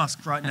Elon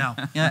Musk right now.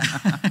 Yeah.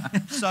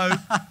 So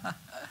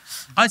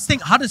I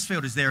think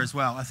Huddersfield is there as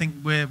well. I think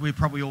we're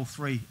probably all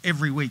 3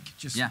 every week.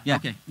 Just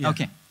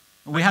Okay.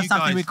 We have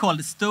something we call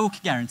the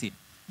Stoke guarantee.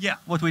 Yeah.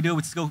 What we do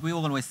with Stoke, we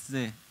always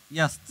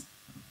just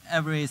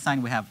every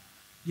sign we have.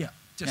 Yeah.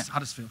 Just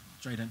Huddersfield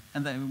straight in.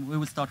 And then we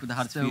will start with the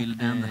Huddersfield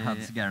Stoke and the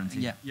Huds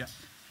guarantee. Yeah.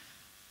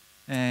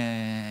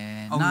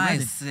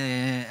 Nice.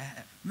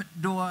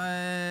 Då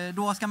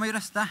då ska man ju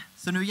rösta.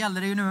 Så nu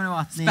gäller det ju nu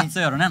att ni...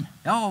 Spetsa öronen.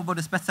 Ja,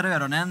 både spetsar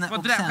öronen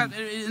och sen...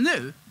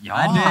 Nu?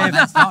 Ja, det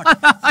är snart.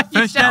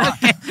 Först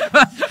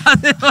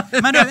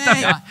men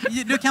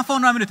du kan få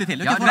några minuter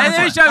till.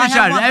 Nej, vi kör.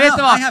 Jag vet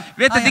inte vad.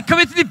 Det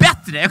kommer inte bli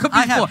bättre. Jag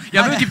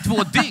behöver typ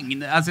 2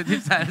 dygn. Alltså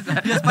typ så här.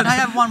 Yes, but I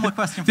have one more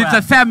question for typ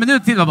så 5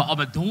 minuter till och bara,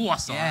 men då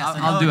så.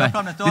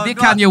 Det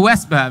kan ju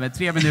West behöver,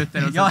 3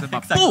 minuter och så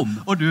bara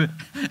boom! Och du.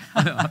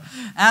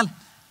 Al,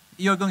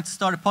 you're going to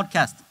start a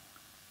podcast.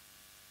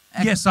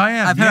 Yes, I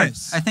am.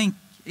 Yes. I think,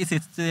 is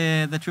it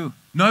the truth?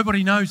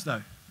 Nobody knows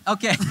though.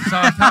 Okay. So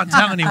I can't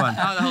tell anyone.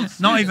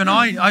 Not even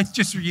I. You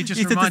just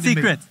reminded me.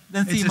 Secret?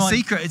 Then it's a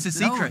secret. It's a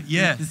secret.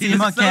 Yeah.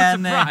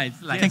 Simon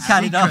can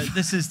cut it off.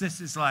 This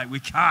is like we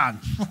can't.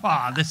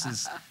 Wow, this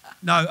is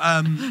no.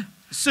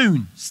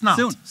 Soon.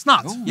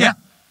 Snart. Ooh, yeah.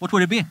 What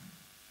would it be?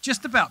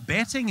 Just about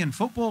betting and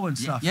football and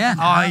stuff. Yeah.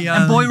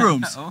 And boy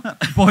rooms.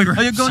 Boy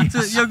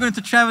rooms. You're going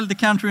to travel the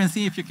country and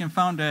see if you can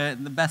find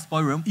the best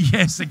boy room.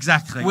 Yes,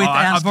 exactly.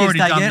 I've already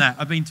done that.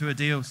 I've been to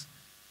Adeel's.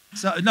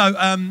 So no,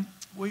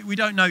 we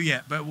don't know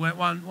yet, but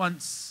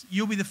once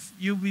you'll be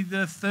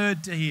the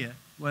third to hear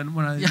when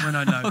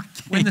I know. Okay.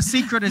 When the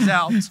secret is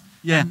out,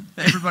 and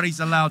everybody's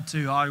allowed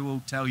to, I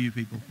will tell you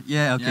people.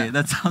 Yeah, okay,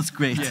 that sounds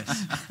great.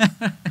 Yes.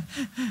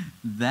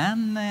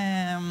 Then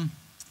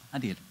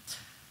Adeel.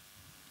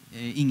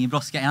 Ingen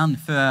brådska än,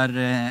 för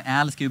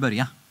Al ska ju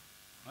börja.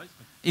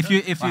 If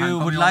you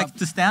would like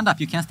to stand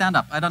up, you can stand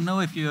up. I don't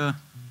know if you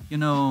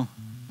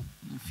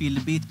feel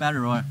the beat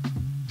better or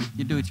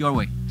you do it your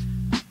way.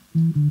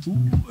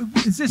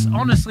 Is this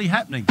honestly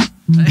happening?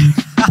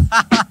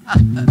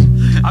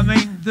 I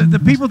mean, the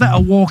people that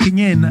are walking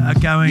in are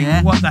going,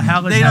 what the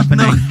hell is happening?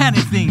 They don't know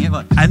anything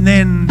about it. And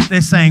then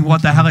they're saying,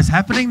 what the hell is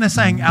happening? They're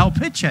saying, Al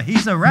Pitcher,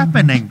 he's a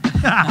rappening.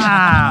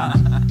 Yeah.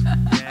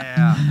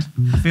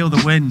 Feel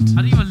the wind.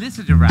 How do you even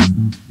listen to rap?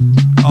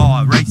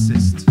 Oh,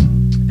 racist.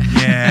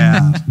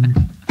 Yeah.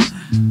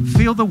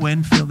 Feel the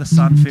wind, feel the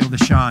sun, feel the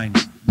shine.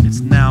 It's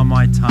now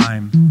my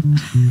time.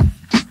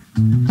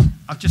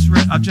 I've just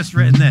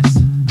written this.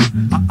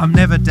 I'm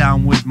never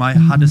down with my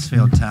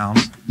Huddersfield town.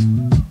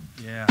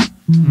 Yeah.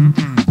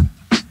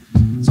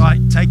 It's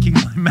like taking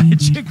my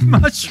magic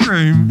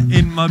mushroom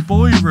in my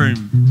boy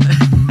room.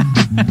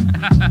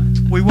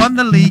 We won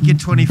the league in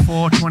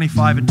 24,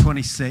 25 and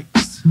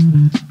 26.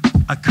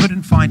 I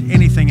couldn't find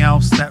anything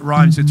else that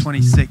rhymes with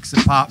 26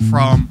 apart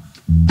from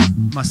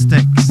my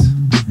sticks.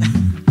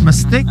 My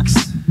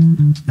sticks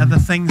are the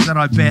things that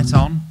I bet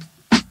on.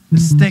 The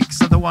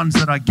sticks are the ones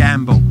that I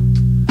gamble.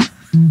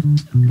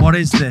 What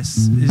is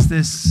this? Is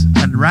this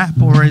a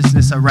rap or is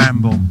this a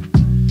ramble?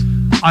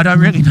 I don't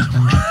really know.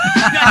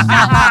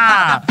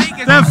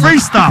 They're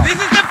freestyle. This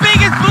is the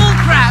biggest bull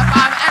crap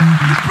I've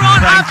ever. You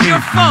brought up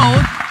your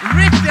phone,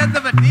 ripped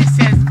into it. This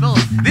says bull.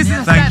 This is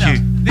a setup.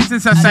 This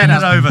is a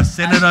setup.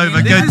 Send it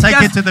over. Go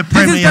take it to the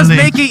Premier League. This is just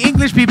making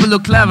English people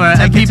look clever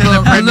and people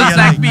who look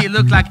like me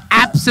look like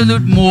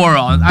absolute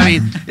morons. I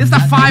mean, it's a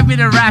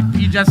 5-minute rap.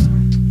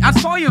 I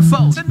saw your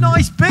phone. It's a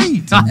nice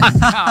beat.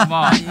 Come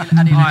on.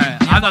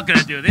 I'm not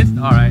gonna do this.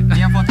 All right.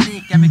 Ni har fått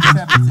lika mycket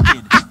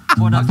förberedelsetid.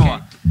 Båda två.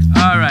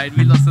 All right,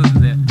 we lost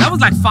it. That was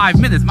like 5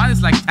 minutes. Mine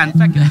is like 10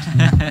 seconds.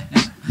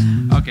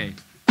 Okay.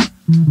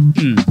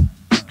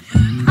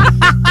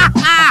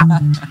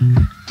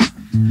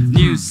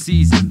 New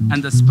season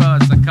and the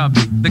Spurs are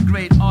coming. The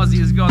great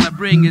Aussie is gonna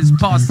bring his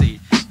posse.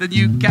 The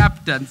new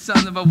captain,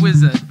 son of a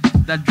wizard,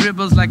 that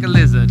dribbles like a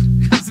lizard.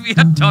 Cause we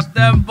are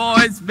Tottenham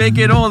boys,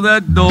 making all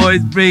the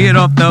noise, bring it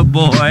off the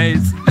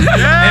boys.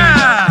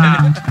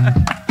 Yeah!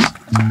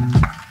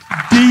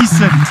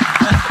 Decent.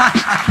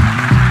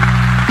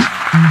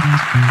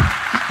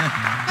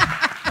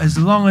 As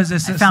long as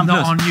this is not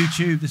on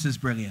YouTube, this is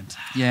brilliant.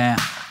 Yeah.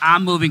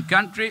 I'm moving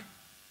country.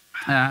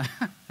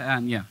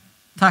 And yeah.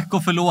 Tack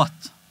och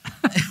förlåt.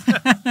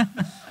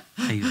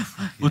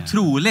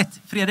 Otroligt.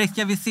 Fredrik,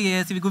 ska vi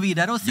gå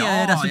vidare och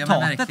se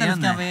resultatet? Eller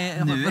ska vi,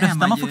 nu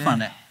röstar man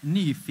fortfarande?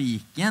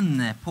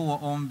 Nyfiken på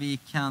om vi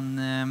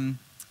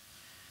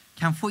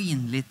kan få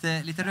in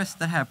lite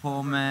röster här på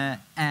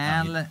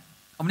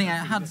om ni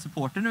är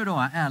Hud-supporter nu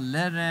då,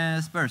 eller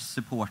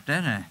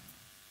Spurs-supporter.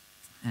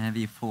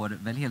 Vi får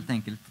väl helt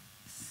enkelt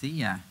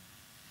se.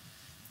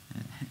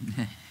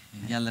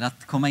 Det gäller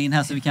att komma in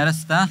här så vi kan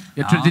rösta.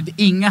 Jag tror att det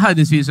är inga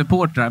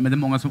Huddersfield-supportrar, men det är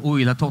många som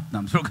ogillar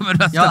Tottenham, så de kommer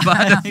rösta på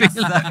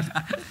Huddersfield.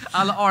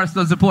 Alla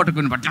Arsenal-supportrar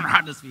kunde bara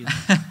Huddersfield.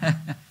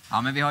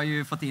 Ja, men vi har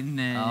ju fått in...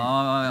 nu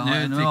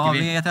har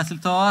vi ett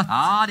resultat.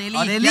 Ja, det är lika.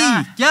 Ja, det är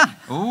lika.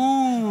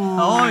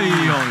 Oh. Oj.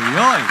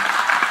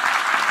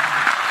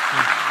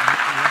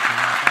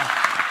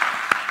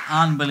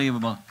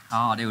 Unbelievable.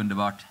 Ja, det är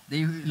underbart. Det är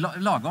ju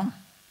lagom.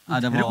 Ja,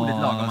 det var roligt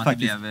lagom att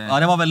faktiskt. Det blev, ja,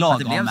 det var väl lagom. Att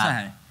det blev så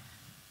här.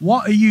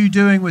 What are you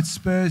doing with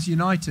Spurs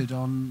United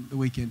on the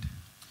weekend?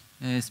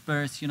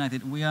 Spurs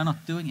United, we are not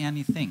doing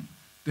anything.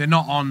 They're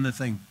not on the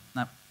thing.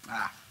 No.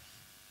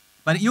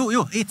 But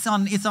it's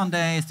on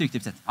the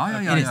Stryket-tipset.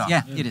 Ja.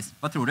 Yeah, it is.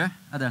 Vad tror du,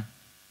 Adele?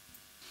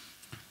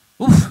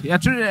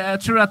 Jag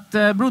tror att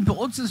beroende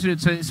på oddsen ser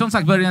ut så, som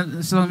sagt,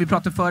 som vi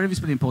pratade före vi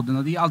spelade in podden,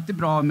 och det är alltid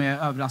bra med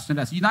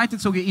överraskningar där.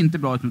 United såg ju inte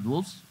bra ut mot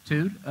Wolves,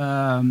 tur.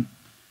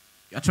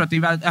 Jag tror att det är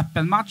en väldigt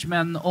öppen match,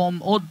 men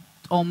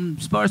om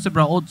Spurs är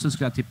bra odds så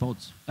skulle jag tippa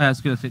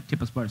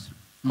tippa Spurs.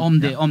 Om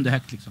det är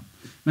högt liksom.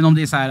 Men om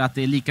det är så här att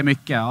det är lika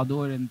mycket, ja,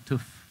 då är det en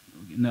tuff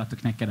nöt att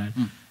knäcka där.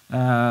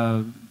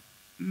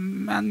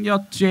 Men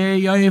jag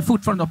är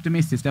fortfarande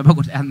optimistisk. Det har bara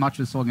gått en match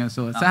för säsongen,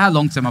 så här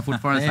långt ser man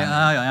fortfarande så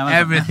här.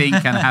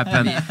 Everything can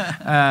happen.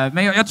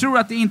 Men jag tror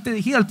att det inte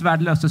är helt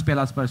värdelöst att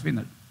spela Spurs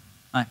vinner.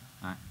 Nej.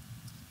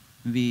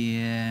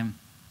 Vi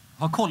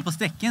har koll på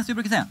strecken, så vi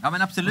brukar säga. Ja,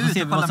 men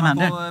absolut. Och kollar man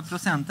på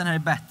procenten här i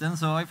batten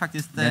så har ju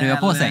faktiskt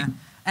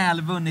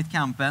Al vunnit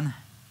kampen.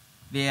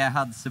 Vi är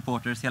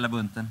Huds-supporters hela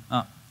bunten.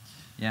 Ja.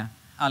 Yeah.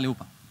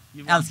 Allihopa.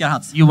 Älskar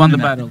Huds. You won the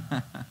battle.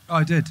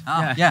 I did.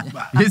 Yeah.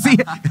 You see?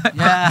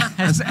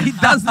 He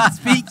doesn't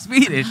speak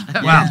Swedish.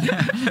 Wow.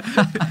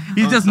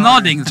 He's just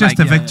nodding. Just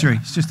a victory.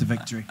 It's just a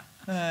victory.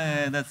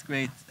 That's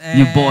great.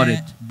 You bought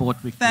it. Bought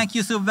victory. Thank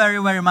you so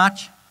very, very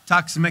much.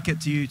 Tack så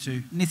mycket till you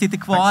too. Ni sitter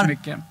kvar. Tack så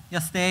mycket.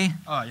 Jag stay.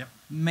 Yep.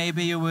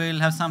 Maybe you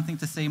will have something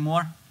to say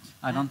more.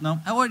 I don't know.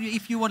 Or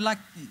if you would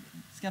like...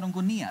 Ska de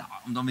gå ner?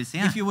 Ja, om de vill se.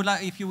 If you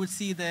would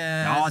see the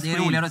ja, det är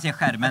roligare att se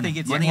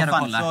skärmen. Gå ner och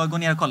kolla. Så gå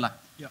ner och kolla.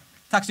 Yeah.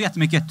 Tack så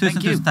jättemycket.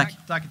 Tusen tack.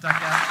 Tack.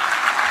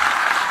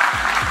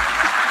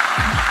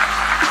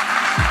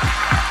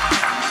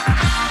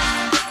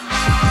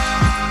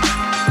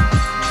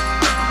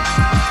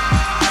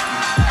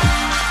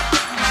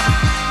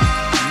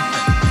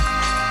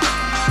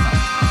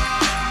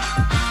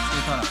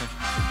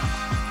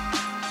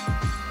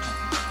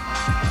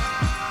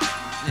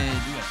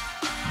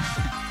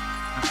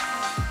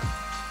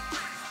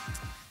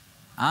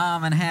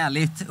 Men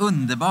härligt,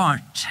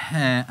 underbart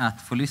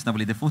att få lyssna på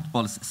lite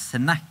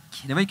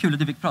fotbollssnack. Det var ju kul att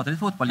du fick prata lite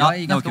fotboll.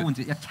 Jag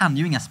kan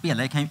ju inga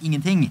spelare, jag kan ju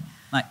ingenting.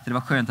 Nej. Så det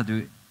var skönt att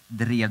du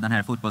drev den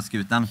här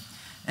fotbollsskutan.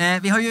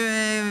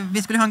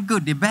 Vi skulle ha en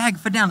goodiebag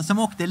för den som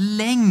åkte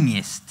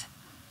längst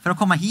för att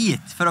komma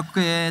hit, för att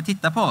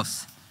titta på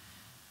oss.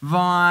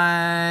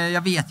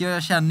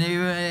 Jag känner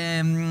ju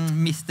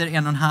Mr.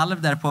 1,5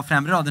 där på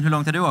främre raden. Hur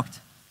långt har du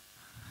åkt?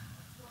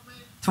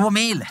 2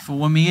 mil.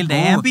 2 mil,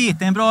 det är en bit,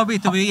 det är en bra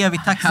bit och vi är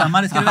evigt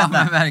tacksamma, det ska du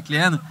veta. Ja,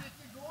 verkligen.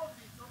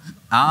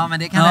 Ja, men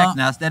det kan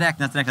räknas. Det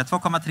räknas.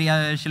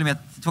 2,3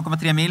 kilometer,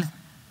 2,3 mil.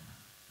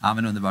 Ja,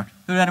 men underbart.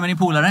 Hur är det med din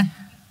polare?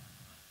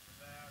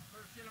 7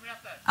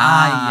 kilometer.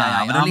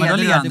 Men då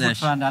leder du,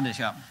 fortfarande Anders,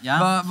 ja.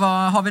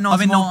 Har vi någon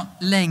som åkt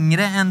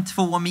längre än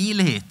 2 mil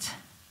hit?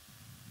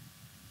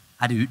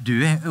 Ja,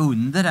 du är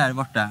under där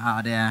borta.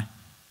 Ja, det är...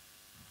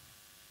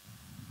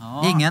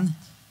 Ja. Ingen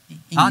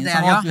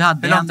som åkt. Vi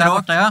hade en där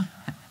borta, ja.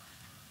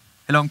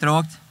 Hur långt har du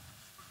åkt?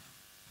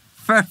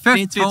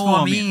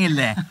 42 mil.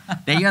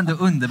 Det är ju ändå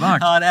underbart.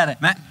 Ja, det är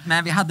det.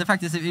 Men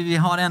vi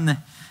har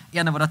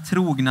en av våra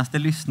trognaste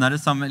lyssnare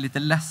som lite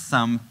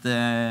ledsamt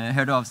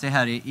hörde av sig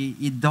här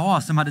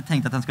idag, som hade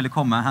tänkt att han skulle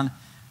komma.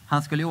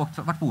 Han skulle ju åkt,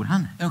 vart bor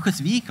han?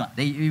 Örnsköldsvik, va?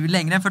 Det är ju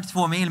längre än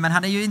 42 mil, men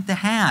han är ju inte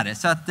här.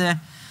 Så att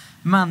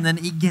mannen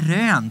i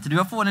grönt, du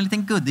har fått en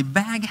liten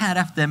goodiebag här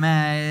efter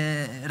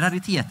med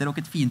rariteter och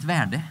ett fint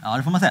värde. Ja,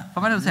 det får man säga.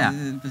 Får man säga.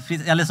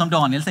 Eller som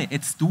Daniel säger,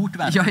 ett stort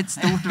värde. Ja, ett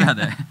stort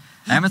värde.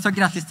 Nej, men så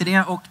grattis till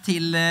det, och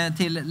till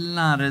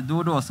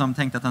Lardo då, som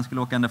tänkte att han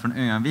skulle åka ända från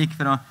Övik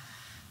för att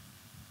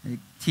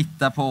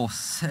titta på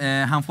oss.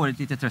 Han får ett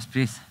litet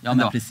tröstpris. Ja,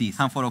 men precis.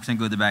 Han får också en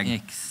goodiebag.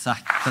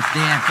 Exakt. Så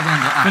det får vi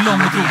ändå för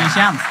lång och trogen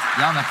tjänst.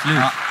 Ja, absolut.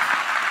 Ja.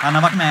 Han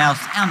har varit med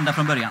oss ända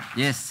från början.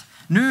 Yes.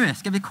 Nu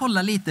ska vi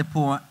kolla lite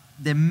på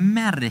det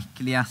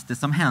märkligaste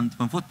som hänt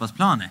på en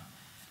fotbollsplan.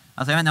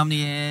 Alltså jag vet inte om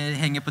ni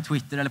hänger på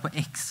Twitter eller på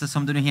X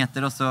som det nu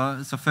heter, och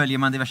så följer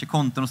man diverse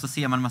konton och så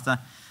ser man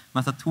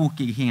massa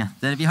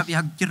tokigheter. Vi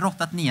har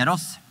grottat ner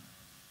oss.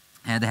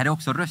 Det här är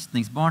också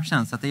röstningsbart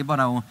sen, så att det är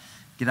bara att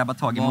grabba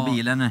tag i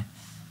mobilen.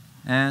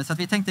 Så att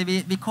vi tänkte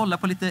vi kollar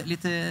på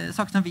lite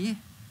saker som vi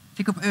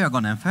fick upp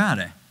ögonen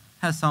för.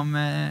 Här som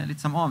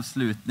lite som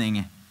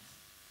avslutning.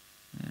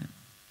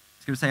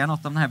 Ska du säga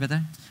något om det här,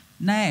 Peter?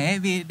 Nej,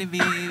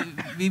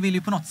 vi vill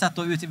ju på något sätt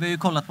vi har ju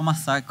kollat på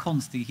massa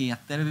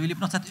konstigheter. Vi vill ju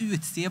på något sätt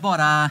utse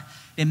bara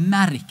det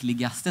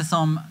märkligaste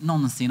som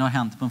någonsin har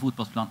hänt på en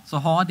fotbollsplan. Så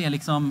ha det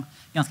liksom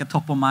ganska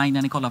top of mind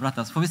när ni kollar på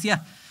detta. Så får vi se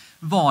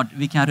vad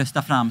vi kan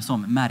rösta fram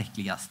som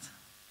märkligast.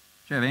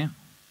 Kör vi.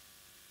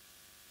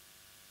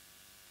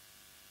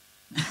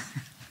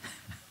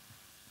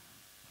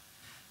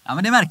 Ja,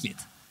 men det är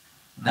märkligt.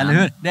 Eller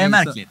hur? Det är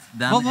märkligt.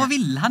 Vad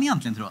vill han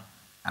egentligen, tror jag?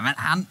 Ja, men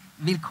han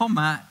vill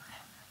komma...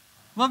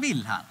 Vad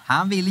vill han?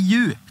 Han vill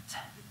djupt.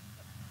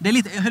 Det är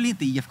lite, höll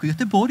inte IFK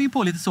Göteborg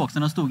på lite så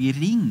när de stod i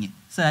ring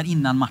så här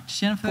innan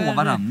matchen. På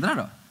varandra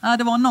då? Ja,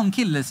 det var någon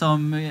kille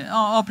som...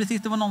 Ja,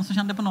 precis. Det var någon som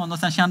kände på någon och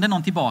sen kände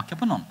någon tillbaka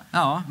på någon.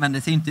 Ja, men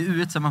det ser inte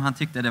ut som om han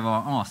tyckte det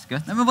var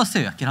asgött. Nej, men vad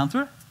söker han,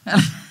 tror du?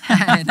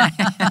 Nej.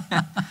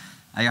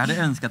 Jag hade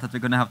önskat att vi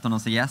kunde haft honom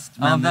som gäst,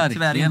 men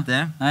tyvärr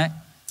inte. Nej,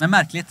 men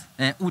märkligt.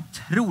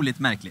 Otroligt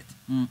märkligt.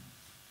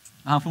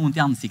 Han får ont i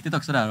ansiktet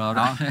också där.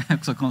 Ja.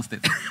 Också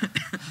konstigt.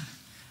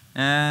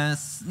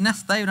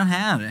 Nästa är ju den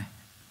här.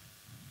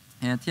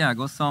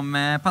 Thiago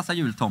som passar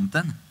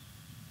jultomten.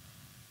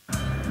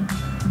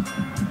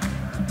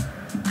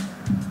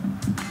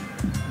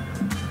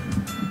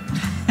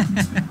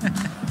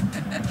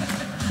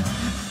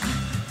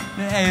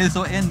 Det är ju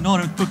så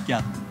enormt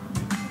puckat.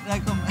 Där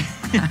kommer...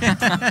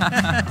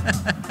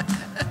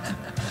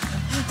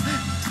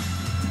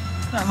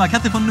 Man kan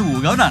inte få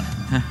nog av den.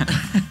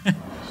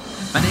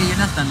 Men det är ju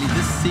nästan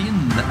lite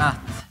synd att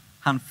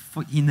han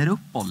hinner upp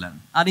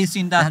bollen. Ja, det är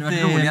synd att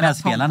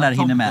medspelaren där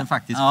hinner med.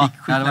 Faktiskt fick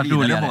skjuta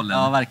vidare bollen.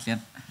 Ja,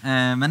 verkligen.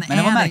 Men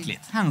det var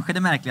märkligt. Kanske det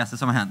märkligaste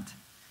som har hänt.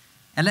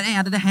 Eller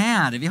är det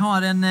här? Vi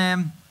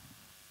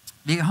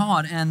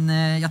har en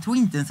jag tror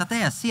inte ens att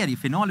det är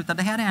seriefinal, utan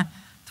det här är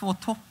 2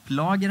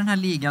 topplag i den här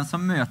ligan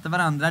som möter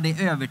varandra. Det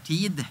är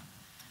övertid.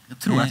 Jag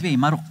tror att vi är i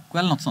Marocko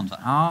eller något sånt, va?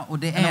 Ja, och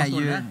det är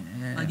ju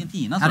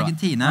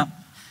Argentina. Ja.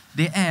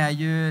 Det är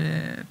ju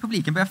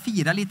publiken börjar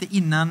fira lite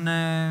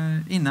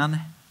innan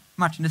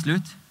matchen är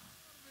slut.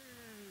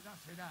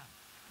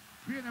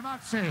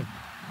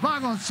 Va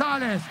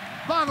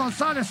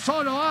González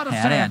solo Arce.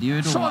 Här är det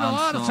ju då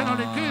alltså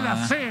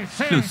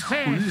plus 7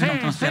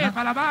 de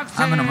spelar.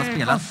 Ja, men de har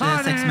spelat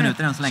 6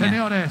 minuter än så länge.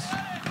 Señores.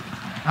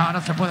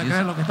 No se puede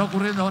creer lo que está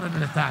ocurriendo ahora en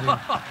el estadio.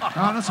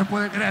 No se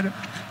puede creer.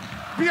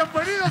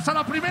 Bienvenidos a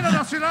la primera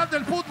nacional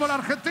del fútbol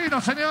argentino,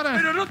 señores.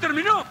 Pero no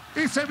terminó.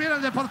 Y se viene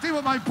el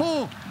Deportivo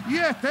Maipú. Y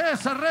este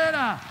es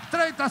Herrera.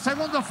 30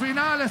 segundos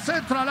finales,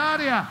 centro al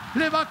área.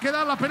 Le va a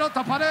quedar la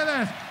pelota a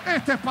Paredes.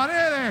 Este es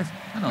Paredes.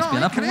 No,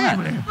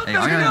 increíble.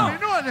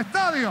 Terminó el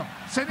estadio.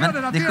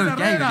 Señores, la tiene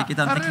Herrera.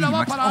 Herrera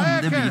va para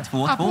Eje.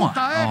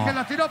 Apunta Eje,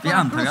 la tiró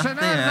para Cruz en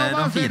él.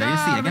 De firar ju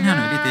segern här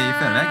nu lite i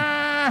förväg.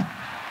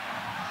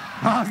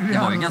 Det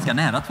var ju ganska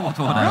nära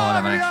 2-2 där var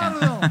det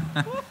verkligen.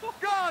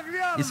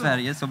 I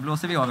Sverige så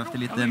blåser vi av efter en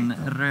liten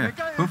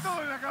rökpuff.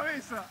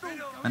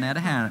 Men är det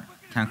här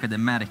kanske det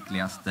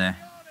märkligaste?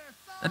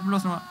 Det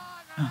blåser nog.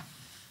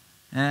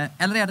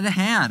 Eller är det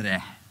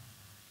här?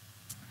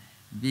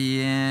 Vi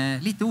är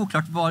lite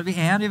oklart var vi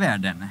är i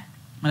världen.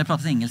 Men det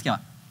pratas engelska, va?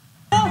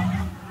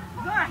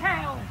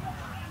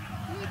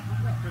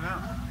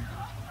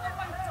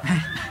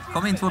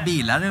 Kom in 2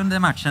 bilar under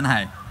matchen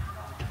här.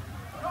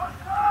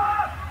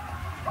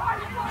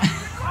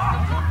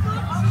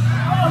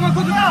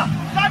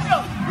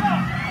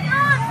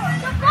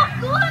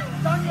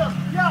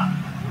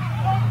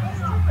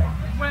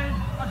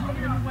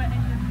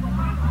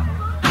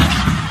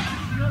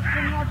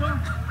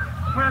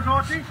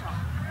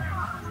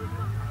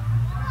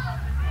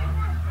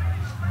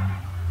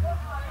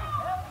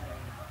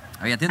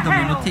 Jag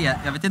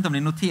vet inte om ni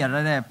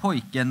noterar det,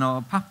 pojken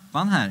och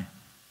pappan här.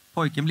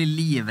 Pojken blir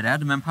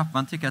livrädd, men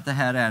pappan tycker att det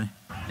här är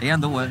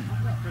ändå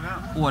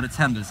årets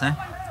händelse.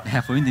 Det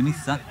här får vi inte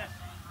missa.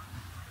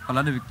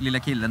 Kolla du, lilla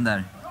killen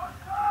där.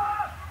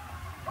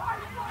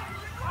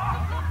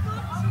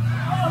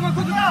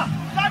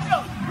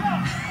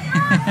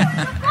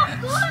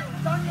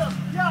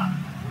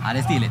 Ja, det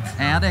är stiligt.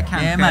 Är det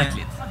kanske det är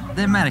märkligt.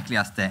 Det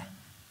märkligaste?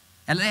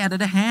 Eller är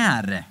det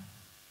här?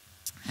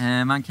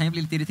 Man kan ju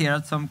bli lite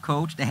irriterad som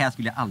coach. Det här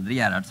skulle jag aldrig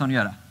Gerhardsson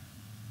göra.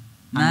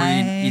 Han går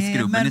in i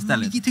skrubben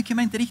istället. Men tycker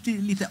man inte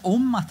riktigt lite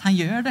om att han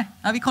gör det?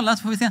 Ja, vi kollar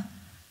så får vi se.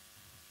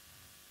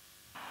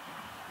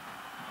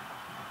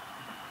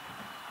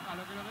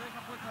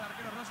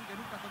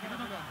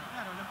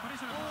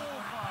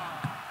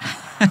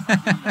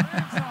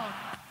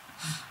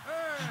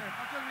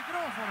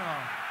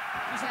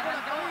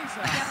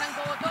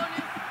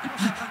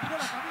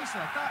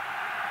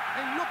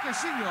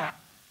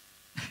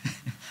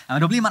 Ja,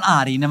 men då blir man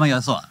arg när man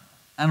gör så.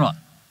 Ändå.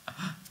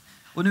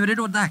 Och nu är det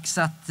då dags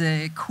att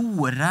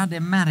kora det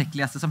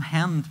märkligaste som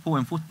hänt på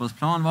en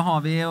fotbollsplan. Vad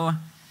har vi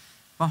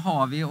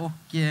och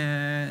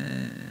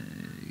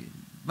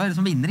vad är det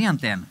som vinner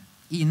egentligen?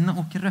 In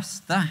och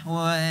rösta.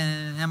 Och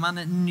är man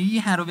ny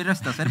här och vill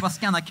rösta så är det bara att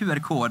scanna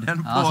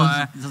QR-koden på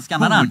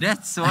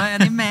bordet så är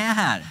ni med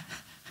här.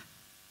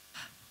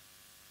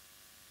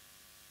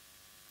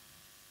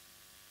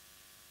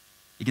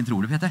 Vilken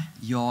tror du, Peter?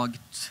 Jag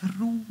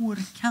tror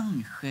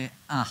kanske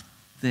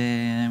att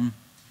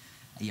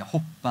jag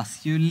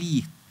hoppas ju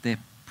lite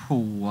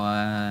på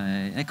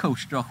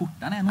coach drar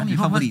skjortan är nog min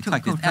favorit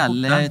faktiskt.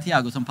 Eller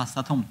Thiago som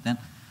passar tomten.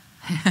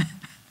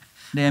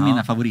 Det är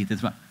mina favoriter,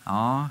 tror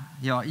jag.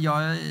 Ja,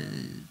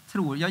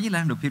 jag gillar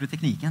ändå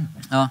pyrotekniken.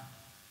 Ja,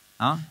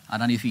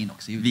 den är ju fin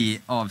också.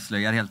 Vi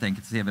avslöjar helt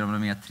enkelt så ser vi om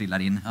de mer trillar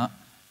in. Ja.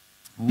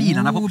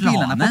 Bilarna på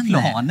planen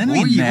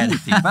vinner.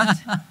 Otippat.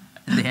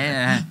 Det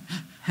är...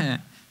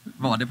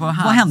 Var det på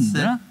Hads, vad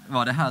hände då?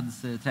 Var det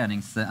Hads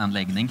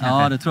träningsanläggning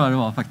kanske? Ja, det tror jag det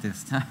var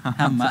faktiskt.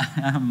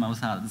 hemma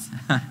hos Hads.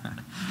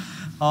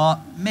 Ja,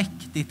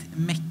 mäktigt.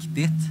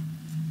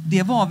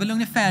 Det var väl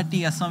ungefär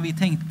det som vi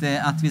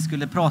tänkte att vi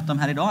skulle prata om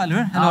här idag, eller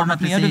hur? Eller har du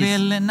något mer du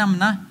vill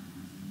nämna?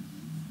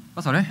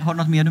 Vad sa du? Har du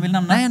något mer du vill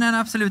nämna? Nej,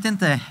 absolut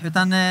inte.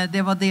 Utan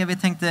det var det vi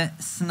tänkte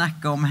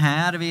snacka om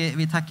här.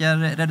 Vi tackar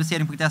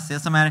Reducering.se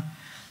som är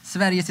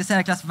Sveriges i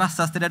särklass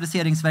vassaste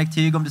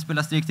reduceringsverktyg. Om du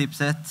spelar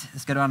Stryktipset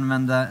ska du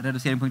använda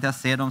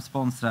Reducering.se. De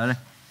sponsrar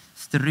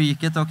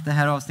Stryket och det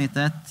här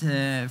avsnittet.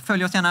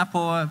 Följ oss gärna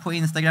på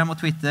Instagram och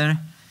Twitter.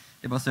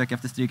 Det är bara att söka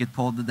efter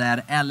Stryket-podd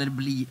där eller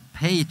bli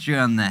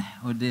Patreon.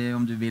 Och det är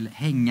om du vill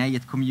hänga i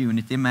ett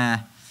community med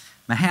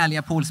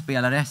härliga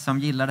poolspelare som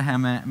gillar det här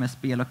med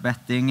spel och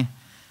betting.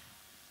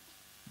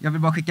 Jag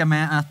vill bara skicka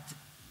med att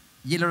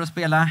gillar du att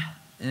spela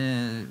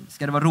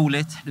ska det vara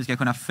roligt. Du ska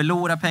kunna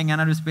förlora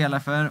pengarna du spelar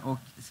för och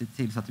se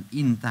till så att du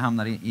inte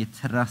hamnar i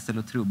trassel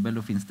och trubbel.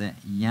 Då finns det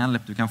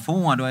hjälp du kan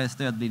få. Då är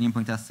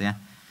stödlinjen.se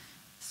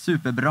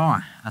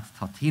superbra att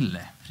ta till.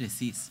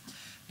 Precis.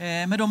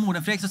 Med de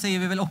orden, Fredrik, så säger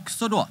vi väl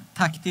också då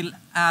tack till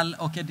Al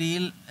och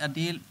Adeel.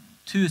 Adeel,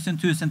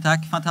 tusen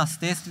tack.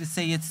 Fantastiskt. Vi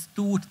säger ett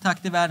stort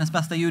tack till världens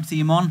bästa ljud,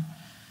 Simon.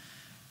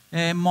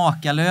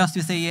 Makalöst.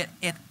 Vi säger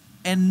ett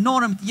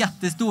enormt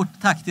jättestort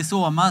tack till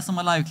Soma som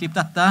har liveklippt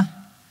detta.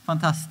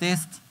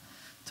 Fantastiskt.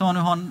 Ta nu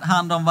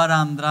hand om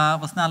varandra.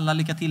 Var snälla,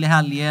 lycka till i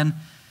helgen.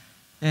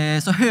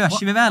 Så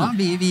hörs vi väl. Ja,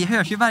 vi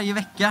hörs ju varje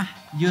vecka.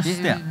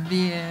 Just det.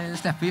 Vi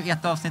släpper ju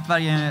ett avsnitt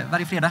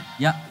varje fredag.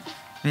 Ja.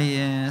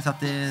 Så att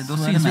då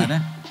så syns vi.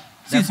 Det.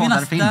 Syns vi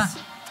nästa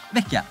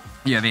vecka.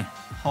 Det gör vi.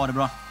 Ha det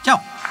bra. Ciao!